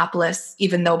single and hapless,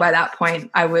 even though by that point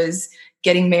I was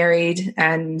getting married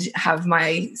and have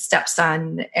my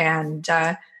stepson and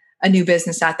a new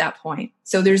business at that point.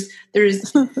 So there's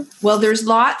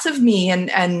lots of me,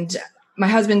 and my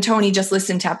husband, Tony, just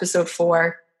listened to episode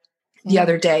 4 the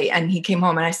other day, and he came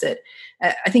home and I said,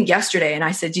 I think yesterday, and I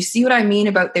said, do you see what I mean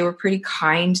about they were pretty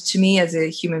kind to me as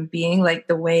a human being, like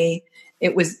the way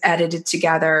it was edited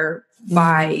together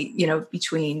by,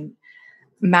 between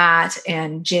Matt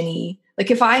and Ginny. Like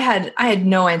if I had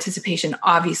no anticipation,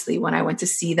 obviously, when I went to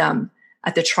see them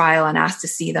at the trial and asked to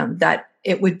see them, that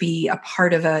it would be a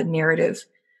part of a narrative,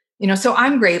 so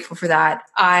I'm grateful for that.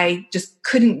 I just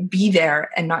couldn't be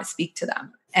there and not speak to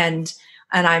them. And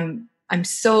I'm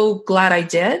so glad I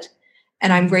did.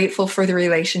 And I'm grateful for the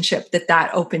relationship that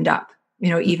opened up,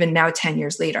 even now 10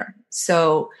 years later.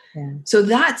 So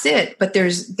that's it. But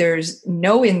there's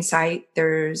no insight.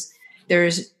 There's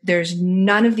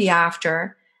none of the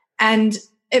after. And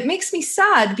it makes me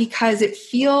sad because it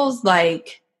feels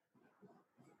like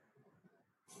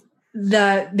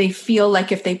they feel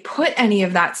like if they put any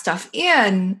of that stuff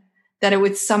in, that it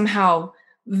would somehow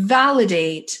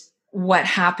validate what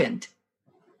happened.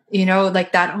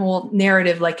 Like that whole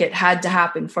narrative, like it had to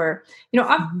happen for,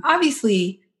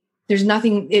 obviously there's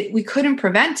nothing, we couldn't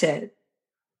prevent it,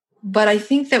 but I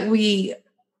think that we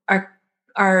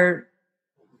are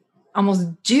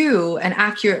almost due an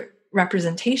accurate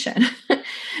representation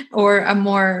or a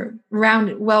more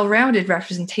well-rounded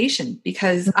representation,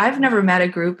 because I've never met a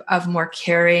group of more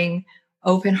caring,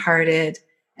 open-hearted,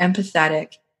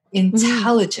 empathetic,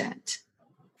 intelligent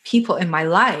people in my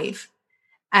life.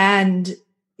 And,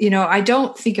 I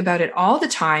don't think about it all the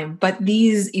time, but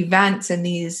these events and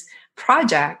these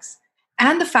projects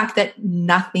and the fact that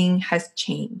nothing has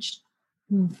changed.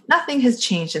 Nothing has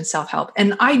changed in self-help.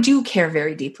 And I do care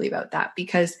very deeply about that,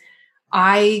 because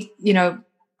I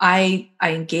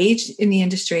engaged in the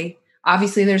industry.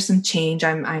 Obviously there's some change.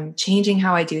 I'm changing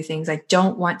how I do things. I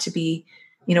don't want to be,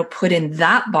 put in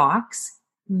that box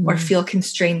or feel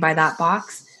constrained by that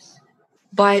box.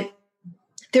 But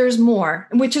there's more,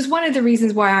 which is one of the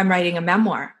reasons why I'm writing a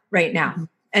memoir right now.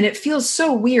 And it feels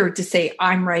so weird to say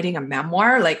I'm writing a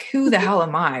memoir. Like, who the hell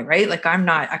am I, right? Like, I'm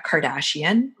not a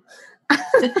Kardashian.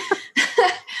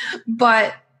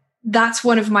 But that's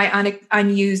one of my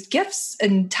unused gifts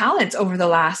and talents over the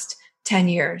last 10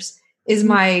 years is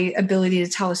my ability to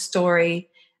tell a story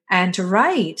and to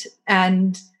write.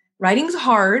 And writing's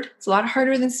hard. It's a lot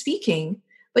harder than speaking.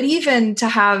 But even to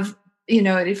have,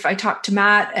 if I talk to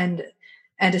Matt and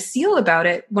Asil about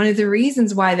it, one of the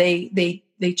reasons why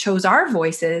they chose our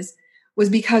voices was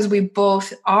because we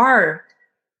both are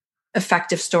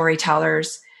effective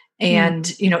storytellers.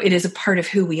 And, it is a part of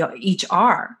who we each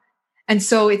are. And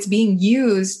so it's being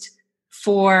used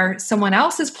for someone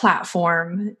else's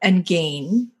platform and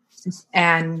gain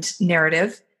and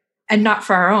narrative, and not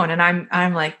for our own. And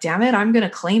I'm like, damn it, I'm going to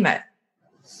claim it.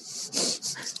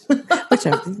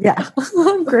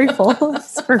 I'm grateful.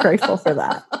 Super grateful for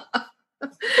that.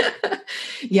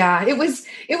 Yeah, it was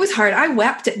hard. I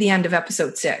wept at the end of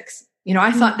episode 6.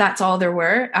 I thought that's all there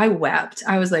were. I wept.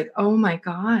 I was like, oh my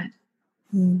God.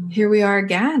 Here we are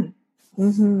again.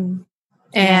 And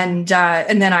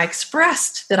then I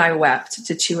expressed that I wept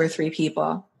to 2 or 3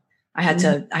 people. I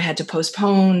had to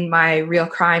postpone my Real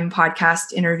Crime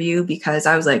podcast interview because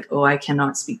I was like, oh, I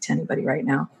cannot speak to anybody right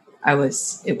now. It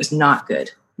was not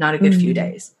good, not a good few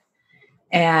days.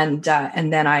 And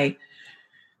then I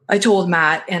told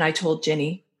Matt and I told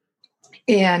Ginny,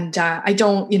 and I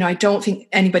don't think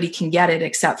anybody can get it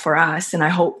except for us. And I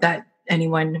hope that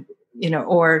anyone,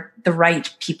 or the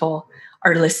right people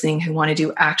are listening who want to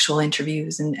do actual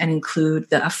interviews and include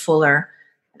a fuller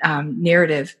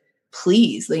narrative,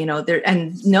 please,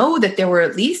 and know that there were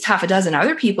at least half a dozen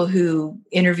other people who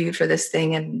interviewed for this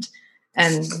thing and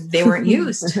they weren't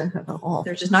used.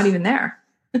 They're just not even there.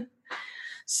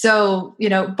 So,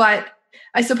 but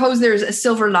I suppose there's a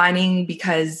silver lining,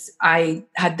 because I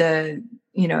had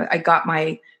I got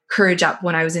my courage up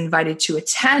when I was invited to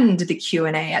attend the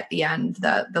Q&A at the end,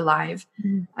 the live.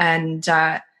 And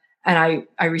I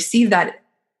received that,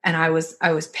 and I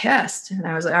was pissed, and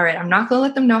I was like, all right, I'm not going to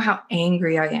let them know how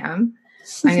angry I am.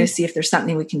 I'm going to see if there's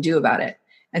something we can do about it.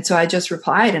 And so I just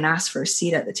replied and asked for a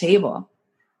seat at the table.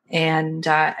 And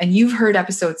you've heard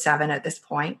episode 7 at this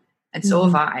point, and so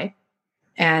have I.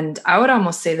 And I would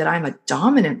almost say that I'm a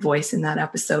dominant voice in that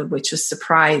episode, which was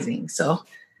surprising. So,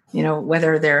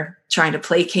 whether they're trying to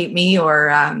placate me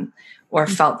or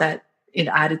felt that it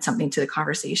added something to the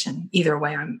conversation, either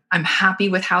way, I'm happy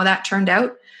with how that turned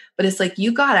out. But it's like,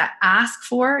 you got to ask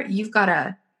for,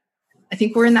 I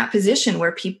think we're in that position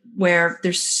where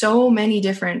there's so many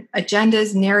different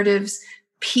agendas, narratives,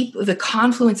 people, the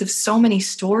confluence of so many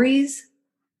stories.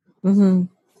 You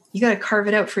got to carve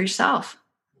it out for yourself.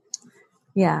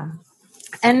 Yeah.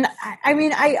 And I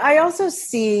mean, I also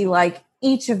see like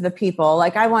each of the people,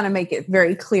 like I want to make it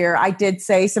very clear. I did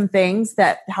say some things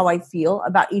how I feel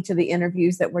about each of the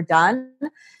interviews that were done.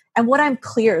 And what I'm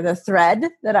clear, the thread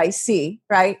that I see,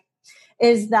 right,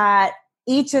 is that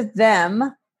each of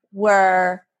them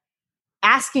were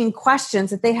asking questions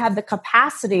that they had the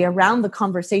capacity around the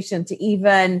conversation to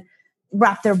even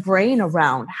wrap their brain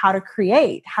around how to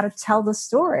create, how to tell the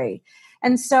story.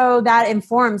 And so that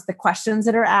informs the questions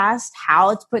that are asked,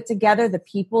 how it's put together, the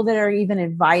people that are even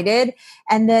invited,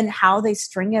 and then how they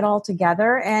string it all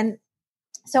together. And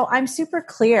so I'm super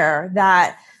clear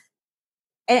that,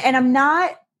 and I'm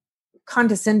not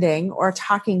condescending or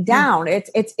talking down.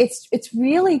 It's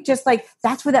really just like,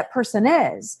 that's where that person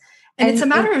is. And it's a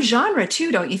matter of genre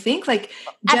too, don't you think? Like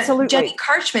absolutely. Jenny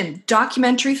Karchman,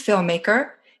 documentary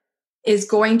filmmaker, is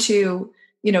going to,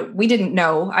 we didn't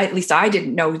know, at least I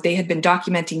didn't know, they had been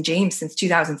documenting James since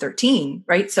 2013,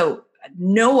 right? So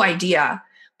no idea,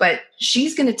 but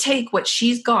she's going to take what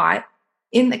she's got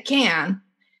in the can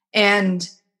and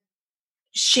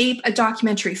shape a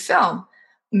documentary film.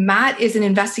 Matt is an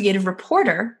investigative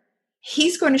reporter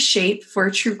he's going to shape for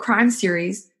a true crime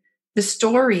series the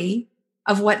story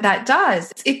of what that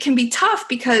does. It can be tough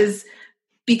because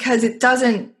it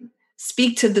doesn't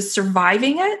speak to the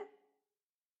surviving it.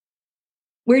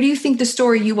 Where do you think the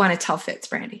story you want to tell fits,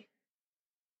 Brandy?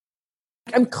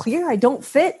 I'm clear. I don't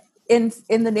fit in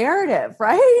the narrative,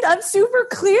 right? I'm super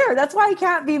clear. That's why I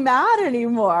can't be mad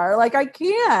anymore. Like, I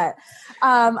can't.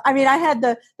 I mean, I had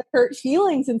the hurt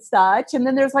feelings and such. And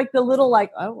then there's like the little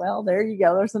like, oh, well, there you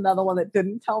go. There's another one that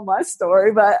didn't tell my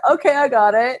story, but okay, I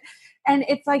got it. And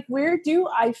it's like, where do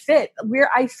I fit? Where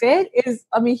I fit is,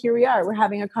 I mean, here we are. We're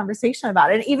having a conversation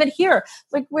about it. And even here,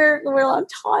 like we're on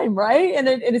time, right? And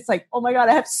it's like, oh my God,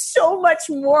 I have so much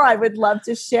more I would love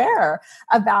to share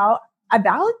about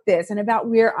this and about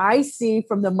where I see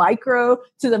from the micro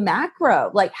to the macro,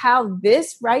 like how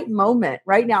this right moment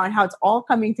right now and how it's all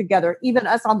coming together, even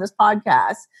us on this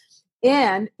podcast,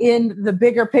 and in the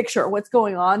bigger picture, what's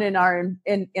going on in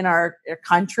our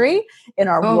country, in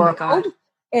our world,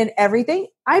 and everything.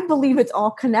 I believe it's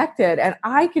all connected, and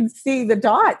I can see the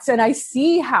dots, and I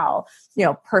see how,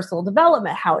 personal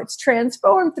development, how it's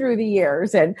transformed through the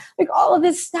years, and like all of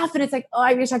this stuff. And it's like, oh,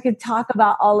 I wish I could talk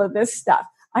about all of this stuff.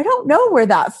 I don't know where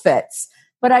that fits,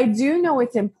 but I do know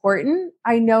it's important.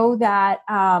 I know that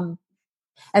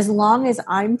as long as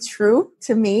I'm true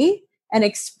to me and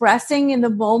expressing in the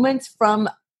moments from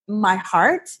my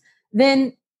heart,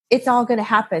 then it's all going to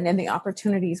happen and the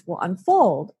opportunities will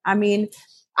unfold. I mean,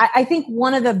 I think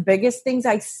one of the biggest things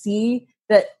I see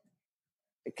that,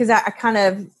 because I kind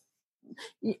of,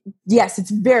 yes,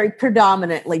 it's very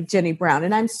predominantly Jenny Brown,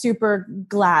 and I'm super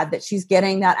glad that she's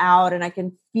getting that out, and I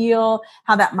can feel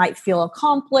how that might feel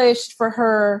accomplished for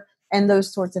her and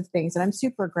those sorts of things. And I'm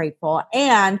super grateful.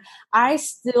 And I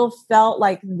still felt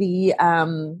like the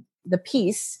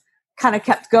piece kind of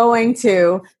kept going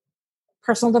to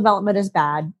personal development is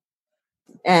bad,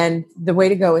 and the way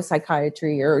to go is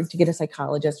psychiatry or to get a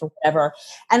psychologist or whatever.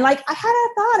 And like, I had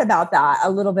a thought about that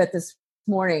a little bit this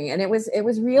morning. And it was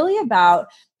really about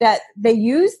that they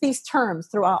use these terms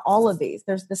throughout all of these.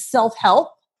 There's the self-help,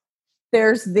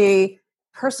 there's the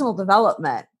personal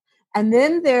development, and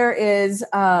then there is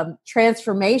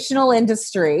transformational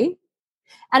industry.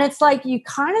 And it's like you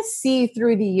kind of see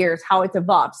through the years how it's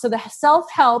evolved. So the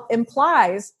self-help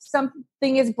implies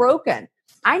something is broken.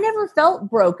 I never felt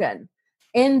broken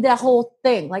in the whole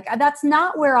thing. Like, that's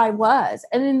not where I was.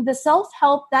 And in the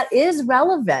self-help, that is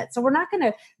relevant. So we're not going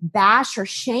to bash or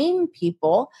shame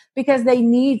people because they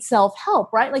need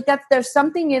self-help, right? Like, there's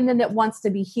something in them that wants to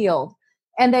be healed.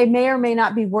 And they may or may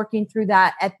not be working through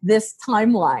that at this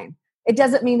timeline. It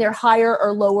doesn't mean they're higher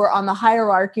or lower on the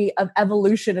hierarchy of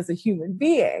evolution as a human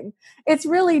being. It's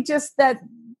really just that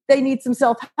they need some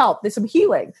self-help. There's some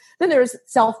healing. Then there's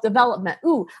self-development.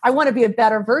 Ooh, I want to be a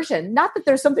better version. Not that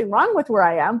there's something wrong with where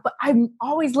I am, but I'm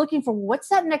always looking for what's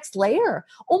that next layer?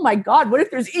 Oh my God, what if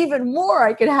there's even more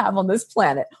I could have on this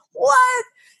planet? What?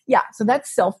 Yeah, so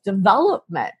that's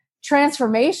self-development.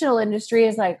 Transformational industry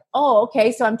is like, oh,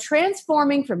 okay, so I'm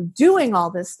transforming from doing all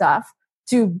this stuff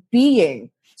to being.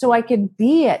 So I can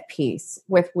be at peace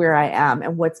with where I am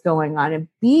and what's going on and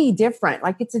be different.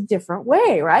 Like, it's a different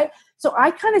way, right? So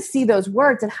I kind of see those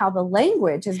words and how the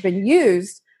language has been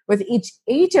used with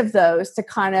each of those to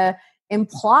kind of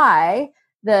imply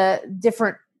the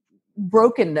different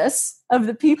brokenness of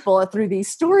the people through these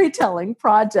storytelling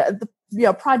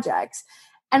projects.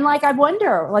 And like, I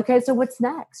wonder, like, okay, so what's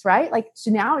next, right? Like,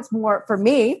 so now it's more, for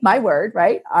me, my word,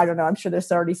 right? I don't know. I'm sure there's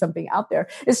already something out there,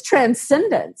 is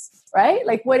transcendence, right?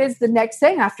 Like, what is the next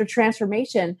thing after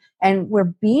transformation? And we're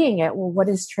being it. Well, what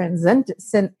is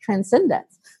transcendence?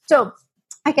 So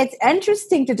like, it's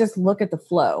interesting to just look at the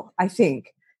flow, I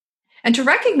think. And to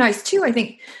recognize too, I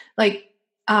think, like,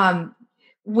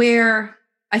 where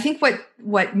I think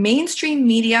what mainstream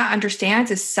media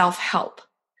understands is self-help,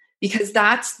 because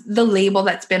that's the label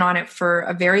that's been on it for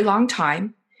a very long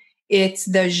time. It's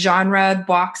the genre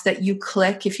box that you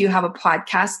click if you have a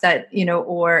podcast that,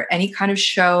 or any kind of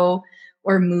show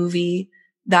or movie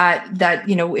that,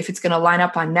 if it's going to line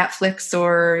up on Netflix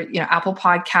or, Apple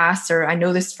Podcasts, or I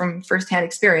know this from firsthand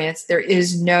experience, there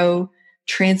is no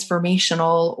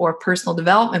transformational or personal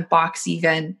development box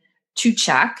even to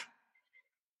check.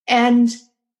 And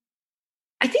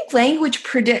I think language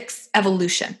predicts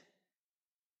evolution.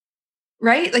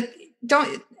 Right? Like,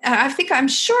 I'm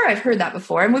sure I've heard that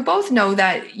before. And we both know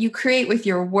that you create with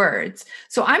your words.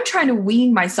 So I'm trying to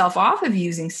wean myself off of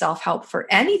using self-help for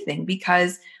anything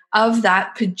because of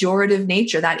that pejorative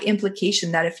nature, that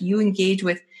implication that if you engage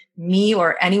with me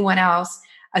or anyone else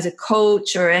as a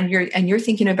coach, and you're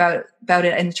thinking about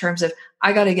it in terms of,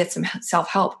 I got to get some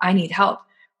self-help, I need help,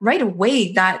 right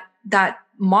away, that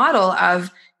model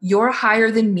of you're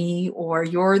higher than me, or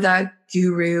you're the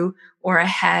guru or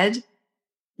ahead,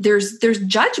 there's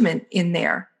judgment in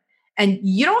there. And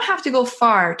you don't have to go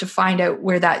far to find out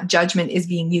where that judgment is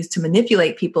being used to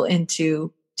manipulate people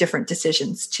into different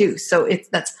decisions too. So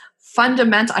that's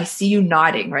fundamental. I see you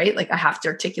nodding, right? Like I have to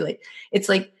articulate. It's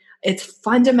like, it's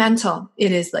fundamental.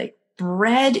 It is like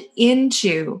bred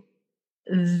into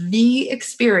the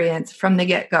experience from the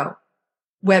get-go,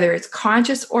 whether it's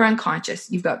conscious or unconscious.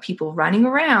 You've got people running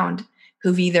around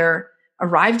who've either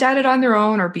arrived at it on their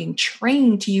own or being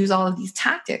trained to use all of these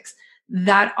tactics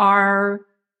that are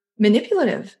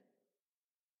manipulative.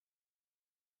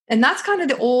 And that's kind of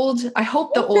the old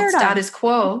paradigm. Status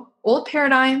quo, old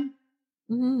paradigm.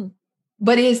 Mm-hmm.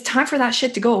 But it is time for that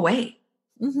shit to go away.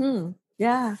 Mm-hmm.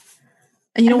 Yeah.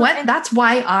 And you know what? That's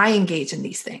why I engage in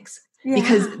these things. Yeah.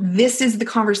 Because this is the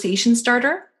conversation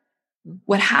starter.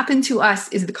 What happened to us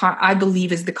is I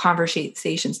believe is the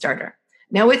conversation starter.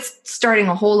 Now it's starting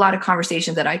a whole lot of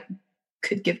conversations that I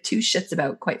could give two shits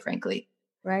about, quite frankly.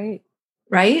 Right.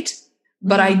 Right?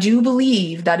 But I do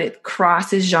believe that it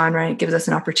crosses genre and it gives us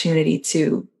an opportunity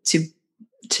to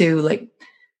like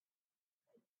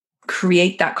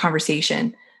create that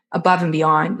conversation above and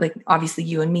beyond, like obviously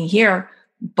you and me here,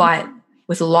 but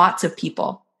with lots of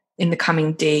people in the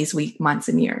coming days, weeks, months,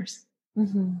 and years.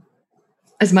 Mm-hmm.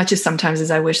 As much as sometimes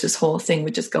as I wish this whole thing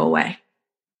would just go away.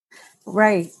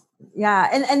 Right. Yeah.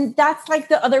 And that's like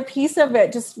the other piece of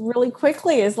it, just really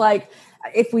quickly, is like,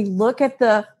 if we look at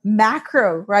the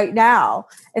macro right now,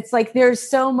 it's like there's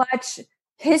so much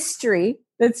history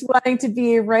that's wanting to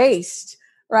be erased,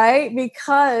 right?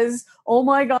 Because, oh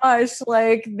my gosh,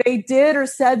 like they did or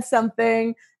said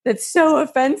something that's so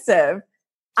offensive.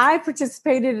 I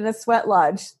participated in a sweat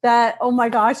lodge that, oh my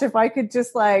gosh, if I could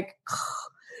just like,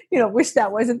 wish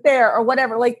that wasn't there or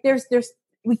whatever. Like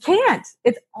we can't.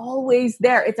 It's always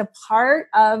there. It's a part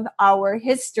of our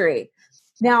history.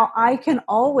 Now I can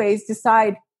always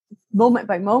decide moment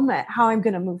by moment how I'm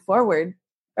going to move forward,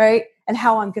 right? And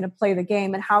how I'm going to play the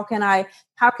game, and how can I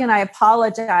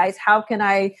apologize? How can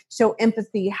I show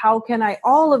empathy? How can I,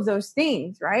 all of those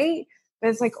things, right?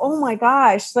 But it's like, oh my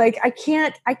gosh, like I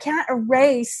can't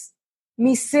erase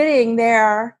me sitting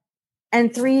there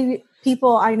and 3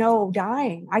 people I know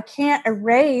dying. I can't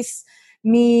erase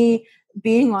me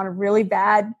being on a really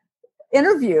bad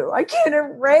interview. I can't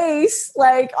erase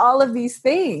like all of these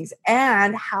things.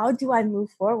 And how do I move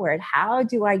forward? How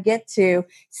do I get to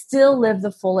still live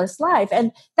the fullest life?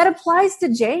 And that applies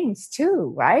to James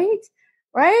too, right?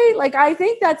 Right? Like, I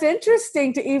think that's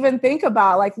interesting to even think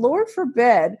about, like, Lord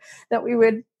forbid that we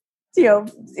would,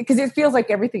 because it feels like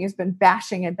everything has been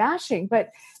bashing,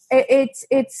 but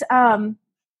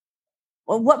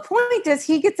well, what point does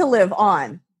he get to live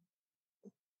on?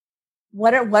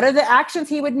 What are the actions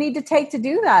he would need to take to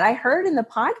do that? I heard in the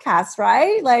podcast,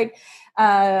 right? Like,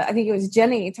 I think it was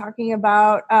Jenny talking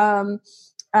about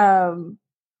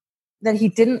that he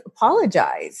didn't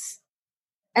apologize.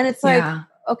 And it's like,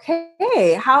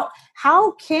 okay,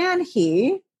 how can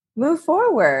he move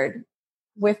forward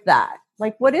with that?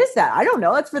 Like, what is that? I don't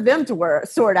know. It's for them to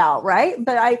sort out, right?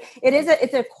 But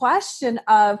it's a question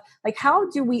of like, how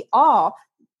do we all,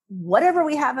 whatever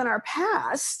we have in our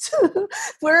past,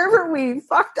 wherever we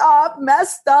fucked up,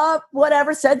 messed up,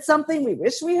 whatever, said something we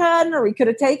wish we hadn't or we could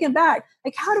have taken back,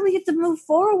 like, how do we get to move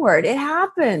forward? It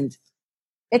happened.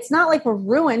 It's not like we're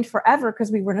ruined forever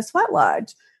because we were in a sweat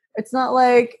lodge. It's not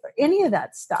like any of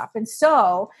that stuff. And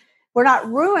so we're not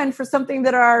ruined for something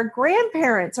that our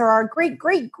grandparents or our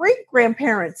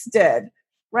great-great-great-grandparents did,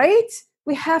 right?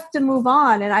 We have to move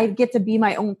on, and I get to be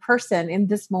my own person in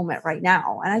this moment right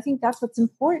now. And I think that's what's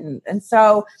important. And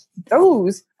so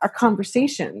those are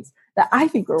conversations that I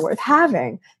think are worth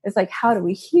having. It's like, how do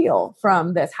we heal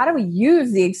from this? How do we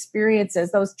use the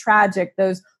experiences, those tragic,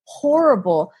 those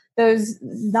horrible, those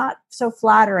not so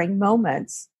flattering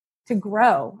moments to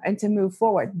grow and to move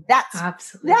forward? That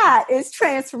is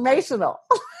transformational.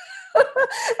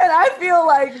 And I feel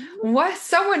like what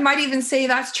someone might even say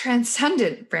that's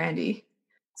transcendent, Brandy.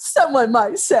 Someone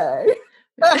might say.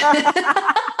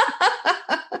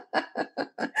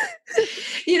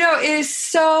 It is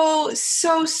so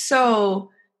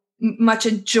much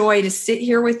a joy to sit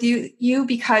here with you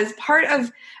because part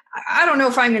of, I don't know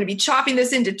if I'm going to be chopping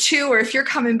this into 2 or if you're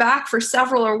coming back for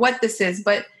several or what this is,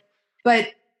 but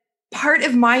part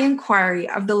of my inquiry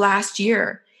of the last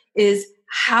year is,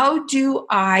 how do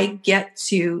I get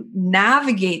to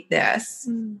navigate this?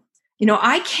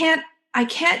 I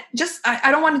can't just,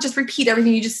 I don't want to just repeat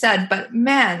everything you just said, but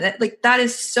man, that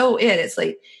is so it. It's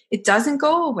like, it doesn't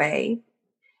go away.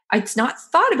 it's not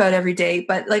thought about every day,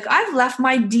 but like I've left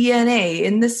my DNA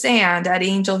in the sand at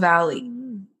Angel Valley.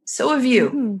 So have you.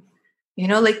 Mm-hmm. You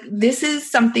know, like this is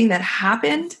something that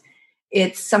happened.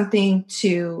 It's something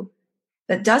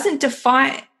that doesn't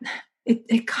define,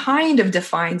 it kind of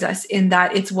defines us in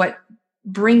that it's what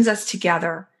brings us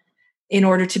together in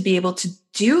order to be able to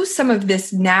do some of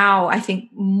this now, I think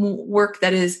work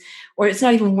that is, or it's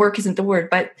not even work isn't the word,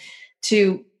 but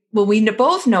we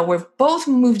both know we've both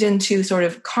moved into sort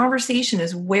of conversation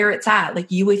is where it's at. Like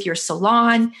you with your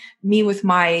salon, me with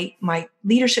my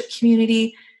leadership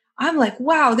community. I'm like,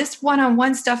 wow, this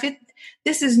one-on-one stuff,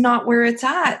 this is not where it's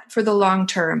at for the long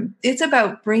term. It's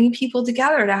about bringing people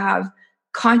together to have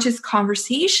conscious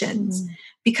conversations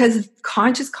because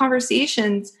conscious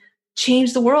conversations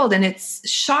change the world. And it's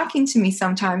shocking to me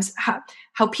sometimes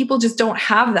how people just don't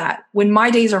have that when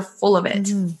my days are full of it.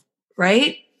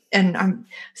 Right. And I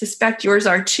suspect yours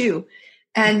are too.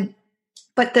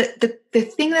 But the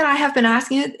thing that I have been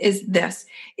asking it is this,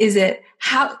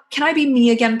 how can I be me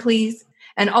again, please?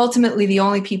 And ultimately the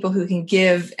only people who can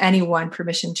give anyone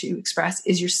permission to express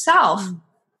is yourself.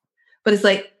 But it's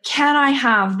like, can I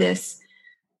have this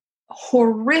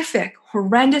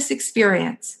horrendous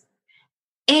experience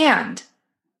and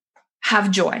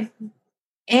have joy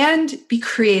and be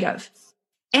creative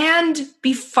and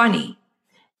be funny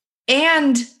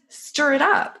and stir it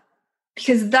up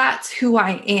because that's who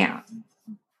I am.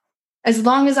 As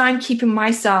long as I'm keeping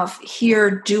myself here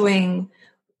doing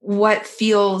what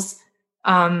feels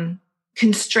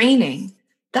constraining,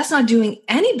 that's not doing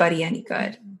anybody any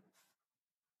good.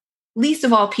 Least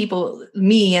of all people,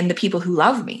 me and the people who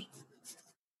love me.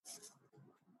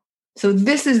 So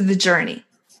this is the journey.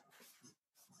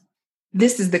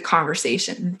 This is the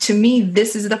conversation. To me,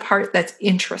 this is the part that's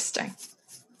interesting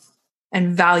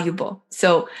and valuable.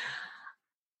 So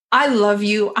I love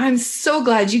you. I'm so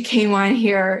glad you came on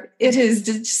here. It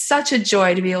is such a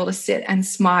joy to be able to sit and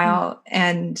smile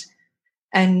and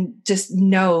just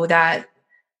know that,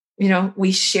 you know,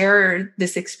 we share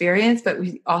this experience, but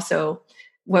we also,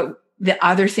 what the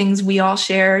other things we all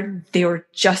shared, they were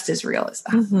just as real as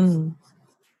that. Mm-hmm.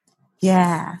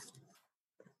 Yeah.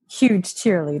 Huge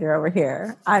cheerleader over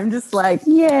here. I'm just like,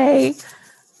 yay.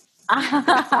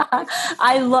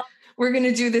 I love. We're going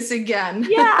to do this again.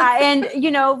 Yeah. And,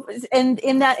 you know, and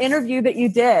in that interview that you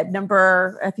did,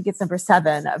 I think it's number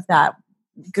 7 of that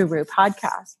Guru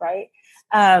podcast, right?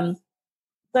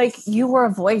 Like you were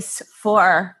a voice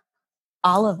for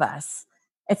all of us.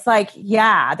 It's like,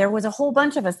 yeah, there was a whole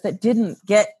bunch of us that didn't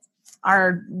get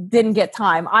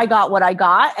time. I got what I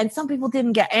got, and some people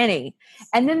didn't get any.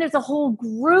 And then there's a whole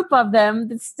group of them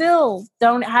that still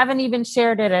haven't even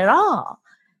shared it at all.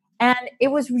 And it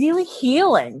was really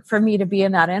healing for me to be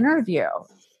in that interview.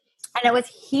 And it was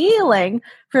healing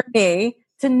for me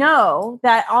to know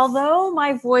that although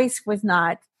my voice was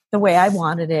not the way I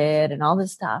wanted it and all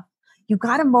this stuff, you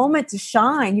got a moment to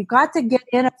shine. You got to get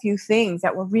in a few things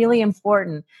that were really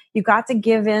important. You got to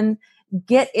get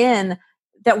in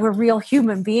that were real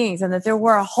human beings and that there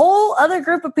were a whole other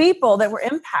group of people that were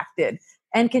impacted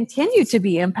and continue to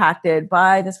be impacted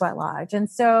by the Sweat Lodge. And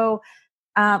so,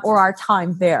 or our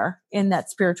time there in that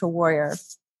spiritual warrior.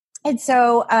 And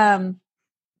so,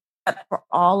 for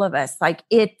all of us, like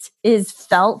it is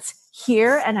felt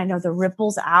here, and I know the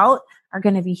ripples out are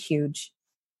going to be huge.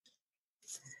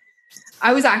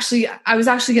 I was actually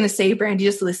going to say, Brandy,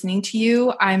 just listening to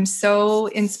you, I'm so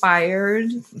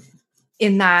inspired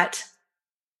in that,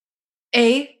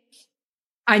 I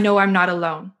know I'm not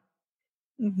alone.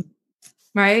 Mm-hmm.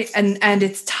 Right. And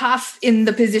it's tough in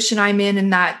the position I'm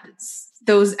in that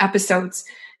those episodes,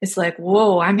 it's like,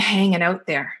 whoa, I'm hanging out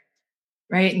there.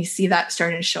 Right. And you see that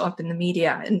starting to show up in the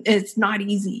media, and it's not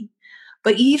easy.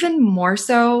 But even more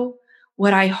so,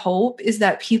 what I hope is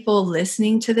that people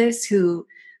listening to this who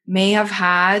may have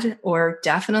had or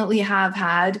definitely have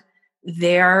had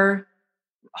their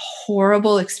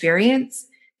horrible experience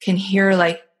can hear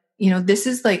like, you know, this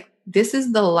is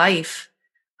the life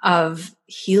of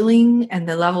healing and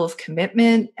the level of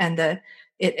commitment, and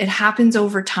it happens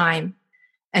over time,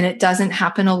 and it doesn't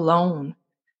happen alone.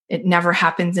 It never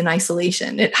happens in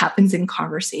isolation. It happens in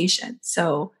conversation.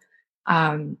 So,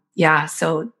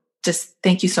 so just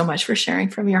thank you so much for sharing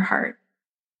from your heart.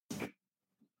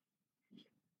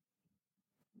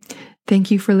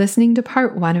 Thank you for listening to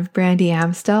part 1 of Brandy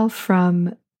Amstel,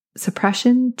 From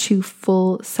Suppression to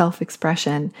Full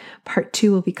Self-Expression. Part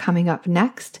 2 will be coming up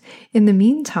next. In the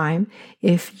meantime,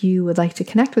 if you would like to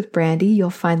connect with Brandy, you'll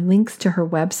find links to her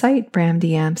website,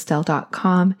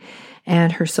 brandyamstel.com,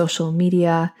 and her social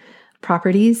media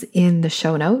properties in the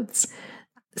show notes.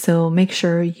 So make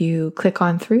sure you click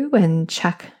on through and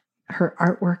check her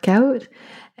artwork out.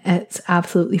 It's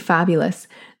absolutely fabulous.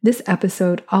 This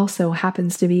episode also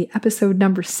happens to be episode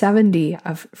number 70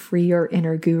 of Free Your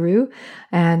Inner Guru.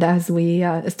 And as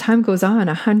time goes on,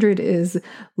 100 is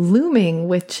looming,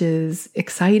 which is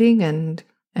exciting and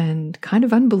kind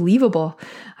of unbelievable.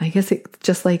 I guess it's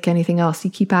just like anything else. You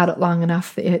keep at it long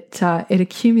enough, it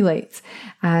accumulates.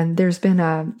 And there's been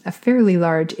a fairly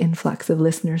large influx of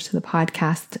listeners to the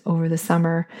podcast over the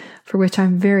summer, for which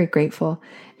I'm very grateful.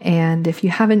 And if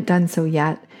you haven't done so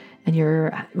yet, and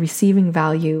you're receiving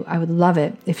value, I would love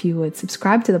it if you would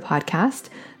subscribe to the podcast.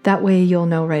 That way you'll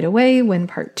know right away when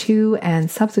part 2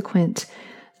 and subsequent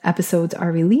episodes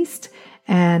are released.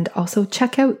 And also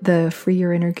check out the Free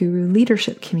Your Inner Guru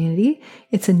leadership community.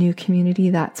 It's a new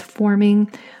community that's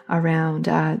forming around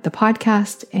the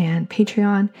podcast and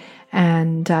Patreon.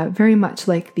 And very much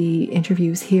like the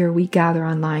interviews here, we gather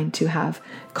online to have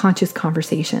conscious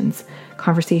conversations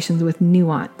with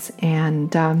nuance,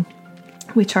 and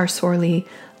which are sorely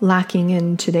lacking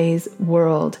in today's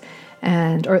world,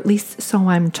 or at least so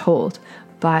I'm told.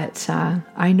 But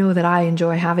I know that I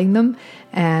enjoy having them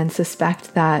and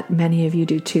suspect that many of you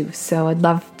do too. So I'd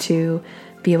love to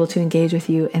be able to engage with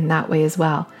you in that way as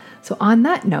well. So on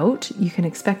that note, you can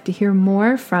expect to hear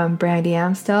more from Brandy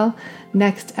Amstel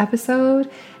next episode.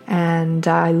 And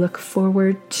I look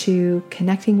forward to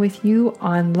connecting with you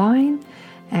online.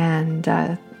 And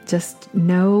just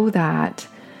know that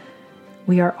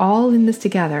we are all in this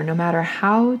together, no matter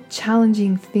how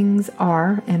challenging things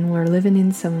are, and we're living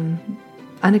in some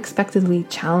unexpectedly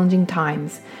challenging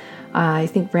times. I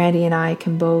think Brandy and I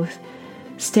can both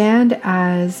stand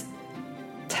as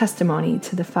testimony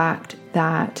to the fact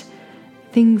that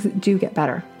things do get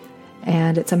better,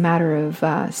 and it's a matter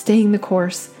of staying the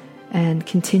course and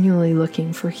continually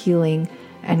looking for healing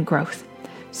and growth.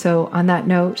 So on that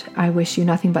note, I wish you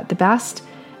nothing but the best.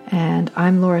 And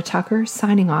I'm Laura Tucker,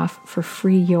 signing off for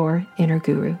Free Your Inner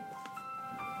Guru.